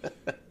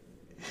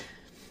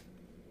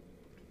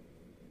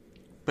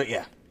 But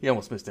yeah, you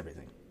almost missed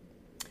everything.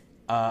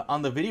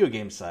 On the video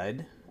game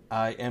side,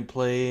 I am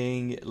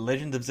playing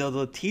Legend of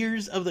Zelda: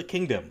 Tears of the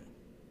Kingdom.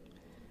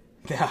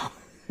 Now,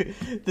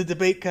 the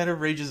debate kind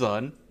of rages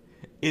on.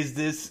 Is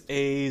this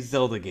a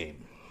Zelda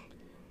game?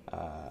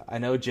 I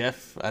know,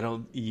 Jeff,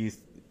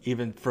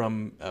 even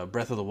from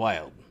Breath of the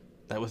Wild,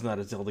 that was not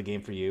a Zelda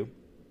game for you,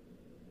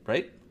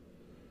 right?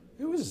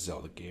 It was a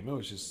Zelda game. It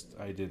was just,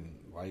 I didn't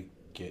like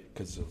it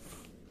because of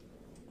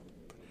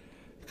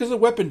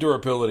weapon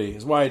durability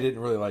is why I didn't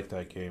really like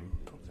that game.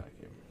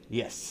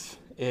 Yes,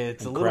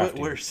 it's a little bit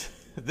worse.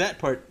 That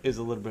part is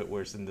a little bit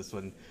worse than this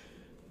one.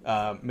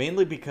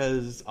 Mainly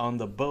because on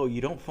the bow,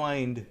 you don't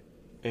find,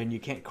 and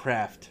you can't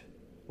craft.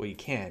 Well, you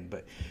can,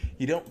 but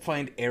you don't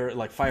find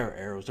fire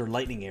arrows or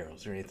lightning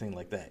arrows or anything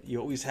like that.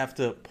 You always have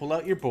to pull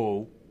out your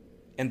bow,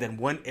 and then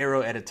one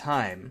arrow at a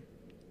time,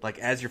 like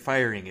as you're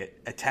firing it,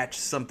 attach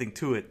something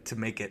to it to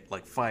make it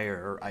like fire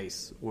or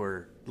ice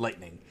or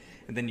lightning.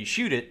 And then you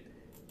shoot it,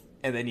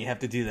 and then you have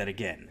to do that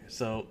again.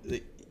 So,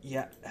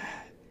 yeah.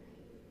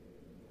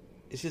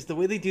 It's just the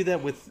way they do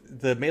that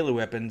with the melee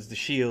weapons, the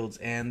shields,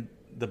 and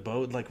the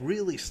bow, like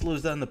really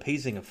slows down the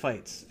pacing of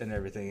fights and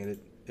everything, and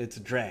it's a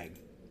drag.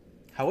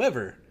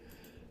 However,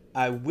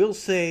 I will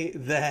say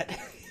that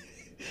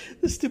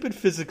the stupid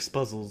physics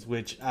puzzles,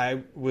 which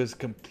I was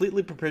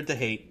completely prepared to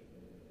hate,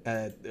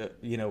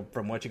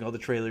 from watching all the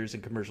trailers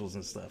and commercials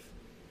and stuff,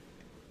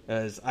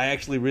 as I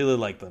actually really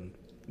like them.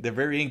 They're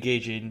very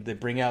engaging. They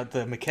bring out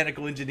the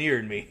mechanical engineer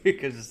in me,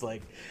 because it's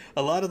like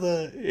a lot of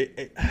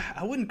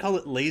I wouldn't call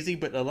it lazy,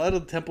 but a lot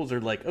of the temples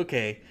are like,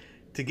 okay,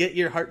 to get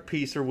your heart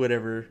piece or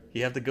whatever,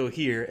 you have to go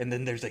here, and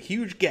then there's a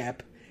huge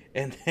gap.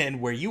 And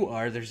then where you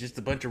are, there's just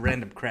a bunch of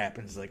random crap.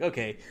 And it's like,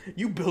 okay,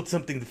 you build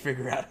something to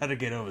figure out how to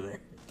get over there.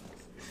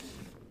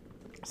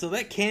 So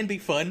that can be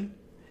fun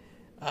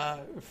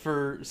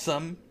for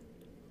some.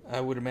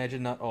 I would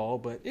imagine not all,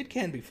 but it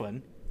can be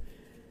fun.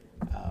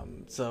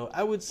 So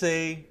I would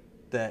say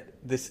that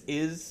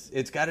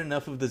it's got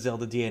enough of the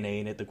Zelda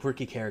DNA in it, the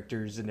quirky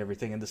characters and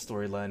everything, and the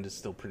storyline is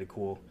still pretty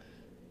cool.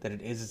 That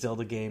it is a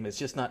Zelda game. It's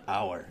just not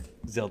our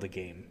Zelda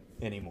game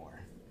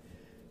anymore.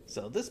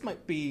 So this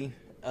might be...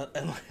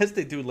 unless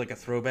they do like a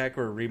throwback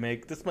or a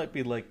remake, this might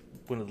be like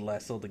one of the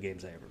last Zelda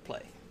games I ever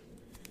play.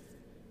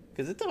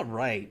 Because it's all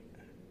right,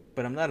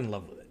 but I'm not in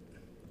love with it.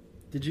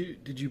 Did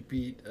you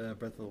beat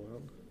Breath of the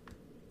Wild?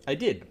 I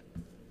did.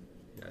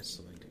 Yeah, I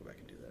still need to go back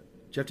and do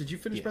that. Jeff, did you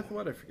finish Breath of the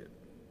Wild? I forget.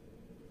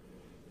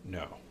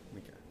 No.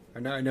 Okay. I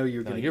know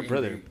you're getting your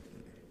brother.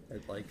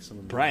 At like some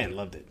of Brian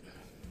loved it.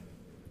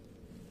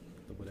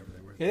 Whatever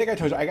they were. I think I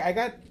told you I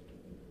got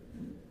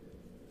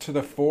to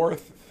the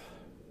fourth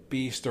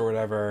beast or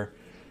whatever.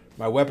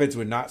 My weapons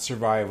would not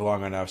survive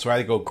long enough, so I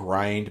had to go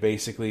grind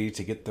basically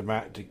to get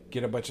to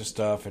get a bunch of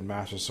stuff and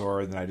Master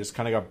Sword. And then I just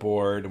kind of got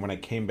bored. And when I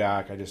came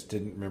back, I just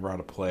didn't remember how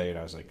to play, and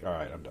I was like, "All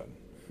right, I'm done."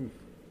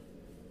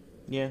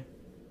 Yeah.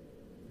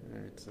 All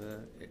right.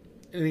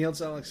 Anything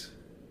else, Alex?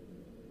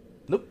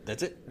 Nope,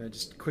 that's it.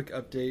 Just a quick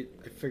update.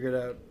 I figured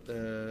out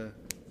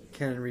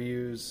Canon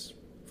Ryu's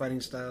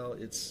fighting style.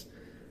 It's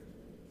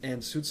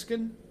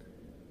Ansutsuken.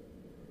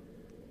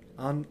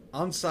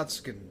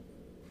 Ansatsuken.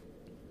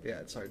 Yeah,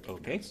 it's hard to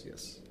pronounce.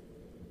 Yes.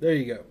 There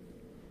you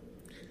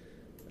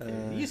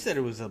go. You said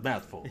it was a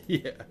mouthful.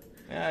 Yeah.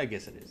 I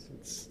guess it is.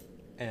 It's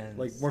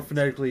like more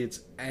phonetically, it's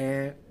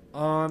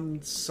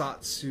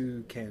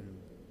Ansatsuken.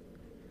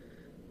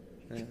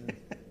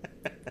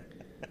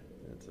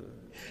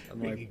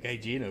 Making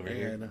Gaijin over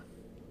here. And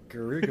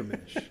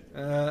Gilgamesh.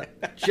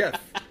 Jeff,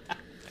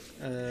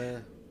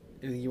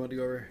 anything you want to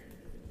go over?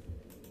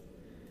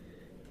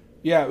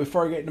 Yeah,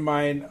 before I get into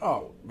mine,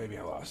 maybe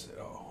I lost it.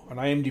 On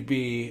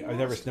IMDb, I've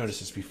never noticed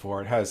this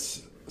before. It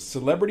has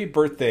celebrity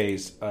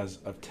birthdays as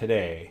of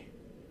today,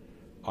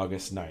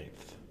 August 9th.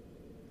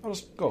 I'll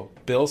just go.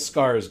 Bill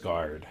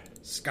Skarsgård.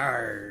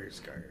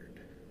 Skarsgård.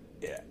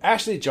 Yeah,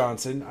 Ashley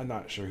Johnson. I'm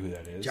not sure who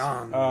that is.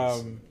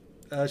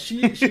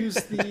 She was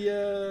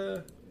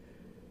the.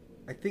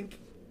 I think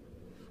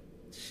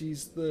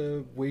she's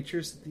the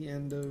waitress at the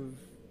end of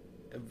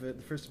the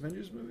first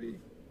Avengers movie.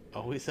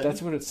 Always said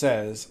That's what it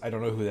says. I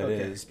don't know who that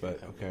is,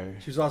 but okay.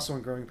 She was also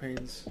in Growing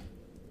Pains.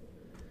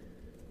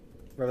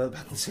 Right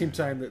about the same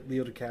time that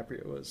Leo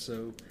DiCaprio was.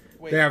 So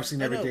Wait, they obviously I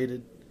never know.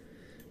 dated.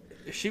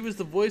 She was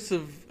the voice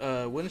of.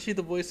 Wasn't she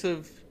the voice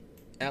of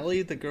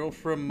Allie, the girl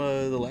from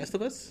The Last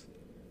of Us?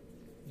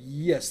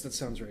 Yes, that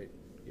sounds right.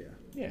 Yeah.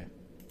 Yeah.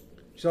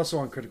 She's also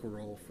on Critical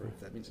Role, for if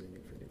that means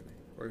anything for anybody.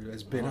 Or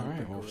has been All on right,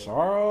 Critical well,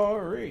 Role.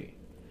 sorry.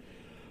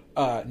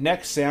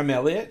 Next, Sam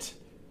Elliott.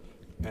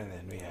 And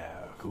then we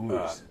have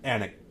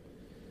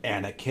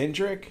Anna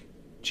Kendrick,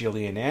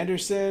 Gillian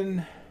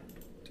Anderson,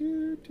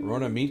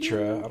 Rona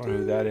Mitra. I don't know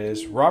who that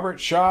is. Robert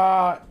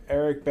Shaw,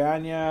 Eric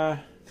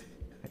Banya,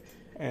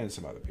 and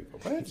some other people.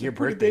 But it's Your a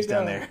pretty birthday's big,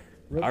 down there.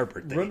 Our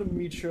birthday. Rona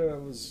Mitra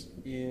was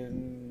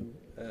in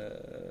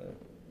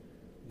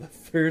the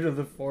third of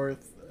the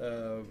fourth.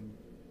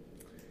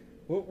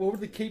 What were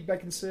the Kate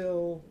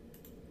Beckinsale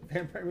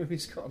vampire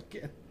movies called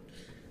again?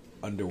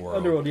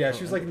 Underworld. Yeah.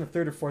 She was like in the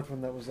third or fourth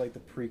one that was like the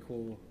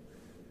prequel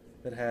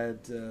that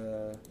had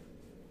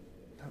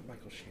not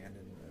Michael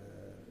Shannon.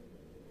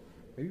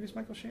 Maybe it was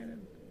Michael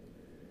Shannon.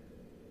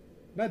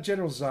 Not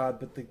General Zod,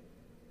 but the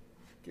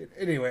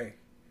anyway.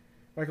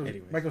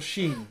 Michael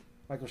Sheen.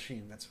 Michael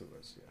Sheen. That's who it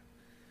was. Yeah.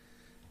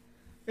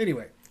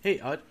 Anyway, Hey,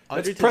 That's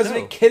Audrey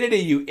President Tautou. Kennedy,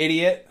 you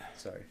idiot.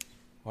 sorry.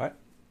 What?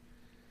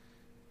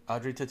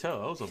 Audrey Tautou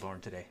also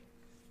born today.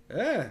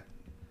 Yeah,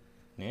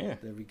 Yeah.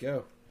 there we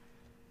go.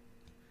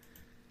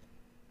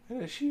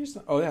 Yeah, she's.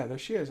 Oh yeah, there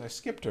she is. I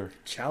skipped her.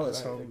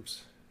 Chalice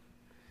Holmes.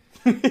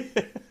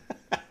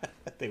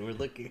 They were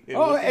looking.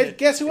 Oh, and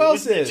guess who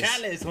else is?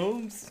 Chalice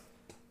Holmes.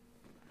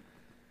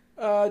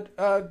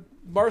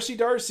 Marcy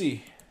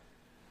Darcy.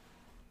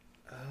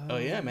 Oh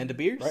yeah, Amanda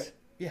Beers. Right.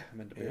 Yeah,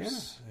 Amanda Yeah,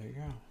 Bears. there you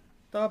go.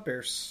 The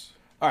Bears.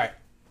 All right.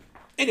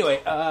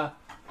 Anyway, I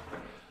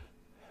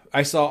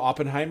saw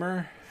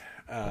Oppenheimer.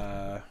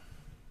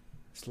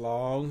 It's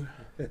long.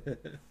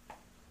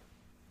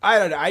 I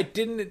don't know. I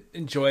didn't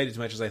enjoy it as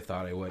much as I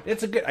thought I would.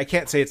 It's a good. I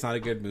can't say it's not a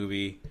good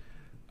movie,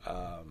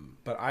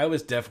 but I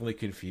was definitely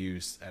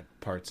confused at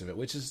parts of it,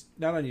 which is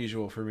not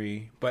unusual for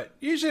me. But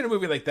usually in a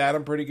movie like that,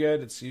 I'm pretty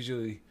good. It's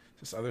usually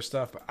just other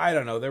stuff. But I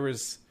don't know. There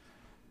was.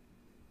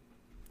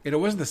 It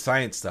wasn't the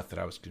science stuff that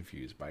I was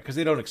confused by, because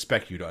they don't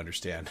expect you to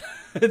understand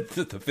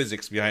the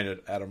physics behind an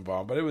atom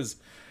bomb. But it was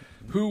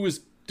who was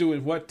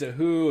doing what to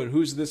who, and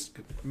who's this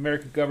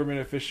American government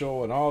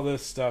official, and all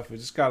this stuff. It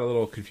just got a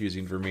little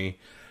confusing for me.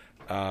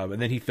 And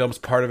then he films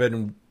part of it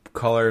in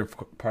color,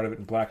 part of it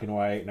in black and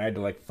white, and I had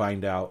to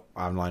find out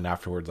online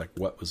afterwards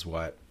what was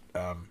what.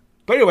 But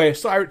anyway,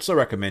 so I still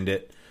recommend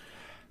it.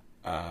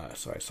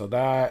 So I saw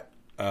that.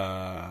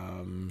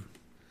 I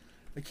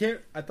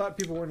thought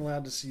people weren't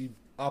allowed to see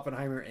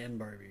Oppenheimer and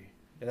Barbie.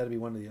 It had to be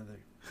one or the other.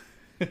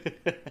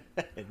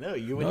 No,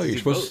 you went No, to you're see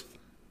supposed. both.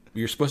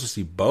 You're supposed to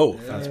see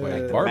both. That's why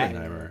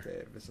Barbenheimer.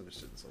 Okay, I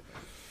misunderstood this whole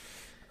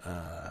thing.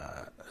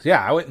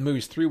 Yeah, I went in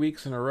movies 3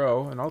 weeks in a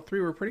row, and all three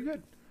were pretty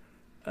good.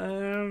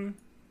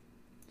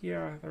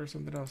 Yeah, there was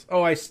something else.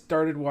 Oh, I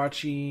started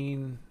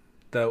watching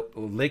the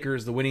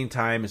Lakers. The Winning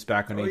Time is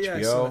back on HBO. Yeah,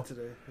 I saw it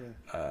today.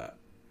 Yeah.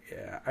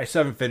 Yeah, I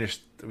still haven't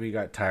finished. We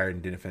got tired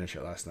and didn't finish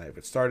it last night,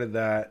 but started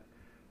that.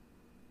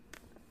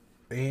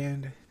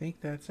 And I think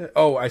that's it.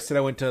 Oh, I said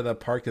I went to the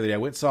park the other day. I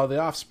went and saw The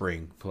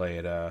Offspring play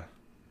at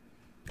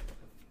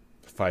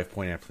 5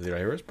 Point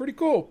Amphitheater. It was pretty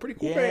cool. Pretty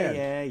cool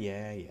band.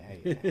 Yeah.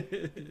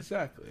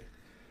 Exactly.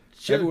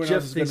 Jeff Everyone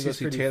else is going thinks to go he's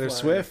see pretty Taylor fly.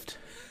 Swift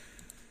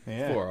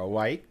Yeah. for a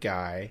white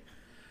guy.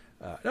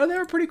 No, they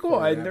were pretty cool.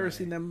 For I'd a never rabbi.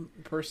 seen them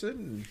in person,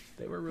 and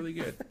they were really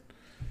good.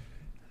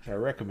 I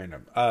recommend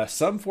them.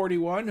 Sum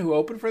 41, who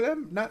opened for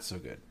them, not so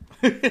good.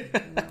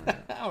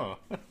 Oh.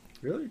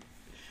 Really?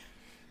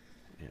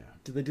 Yeah,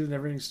 Did they do the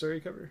Neverending Story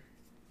cover?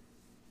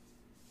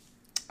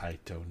 I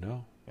don't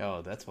know.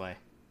 Oh, that's why.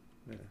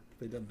 Yeah,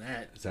 they done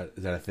that. Is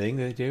that a thing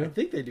they I do?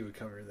 think they do a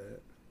cover of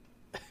that.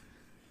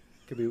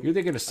 Could be. You're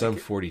thinking of Sum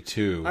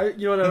 42.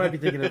 You know what? I might be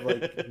thinking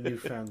of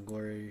Newfound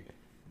Glory.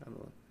 I don't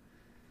know.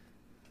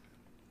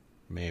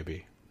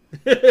 Maybe.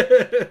 But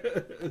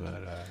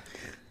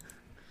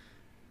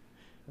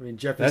I mean,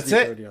 Jeff That's is the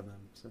it. authority on them.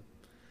 So.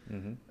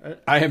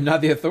 I am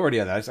not the authority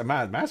on that. I'm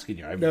asking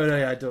you. No,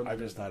 yeah, I don't. I'm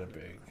just not a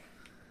big.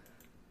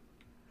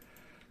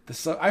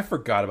 I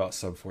forgot about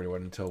Sub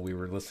 41 until we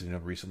were listening to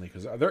them recently,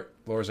 because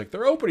Laura's like,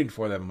 they're opening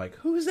for them. I'm like,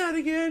 who's that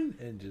again?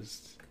 And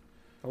just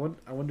I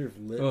wonder if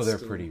Lit. they're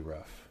still... pretty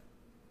rough.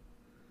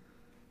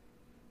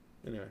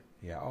 Anyway,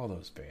 Yeah, all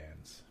those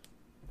bands.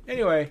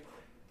 Anyway,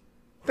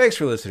 thanks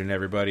for listening,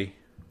 everybody.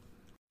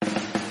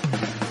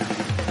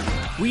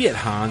 We at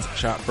Hans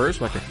Shot First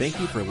would like to thank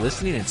you for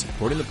listening and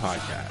supporting the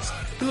podcast.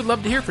 We would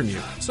love to hear from you,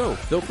 so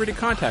feel free to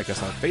contact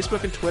us on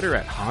Facebook and Twitter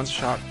at Hans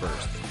Shot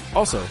First.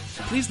 Also,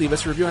 please leave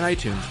us a review on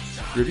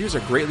iTunes. Reviews are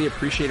greatly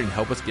appreciated and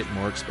help us get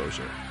more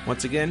exposure.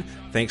 Once again,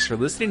 thanks for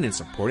listening and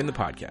supporting the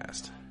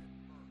podcast.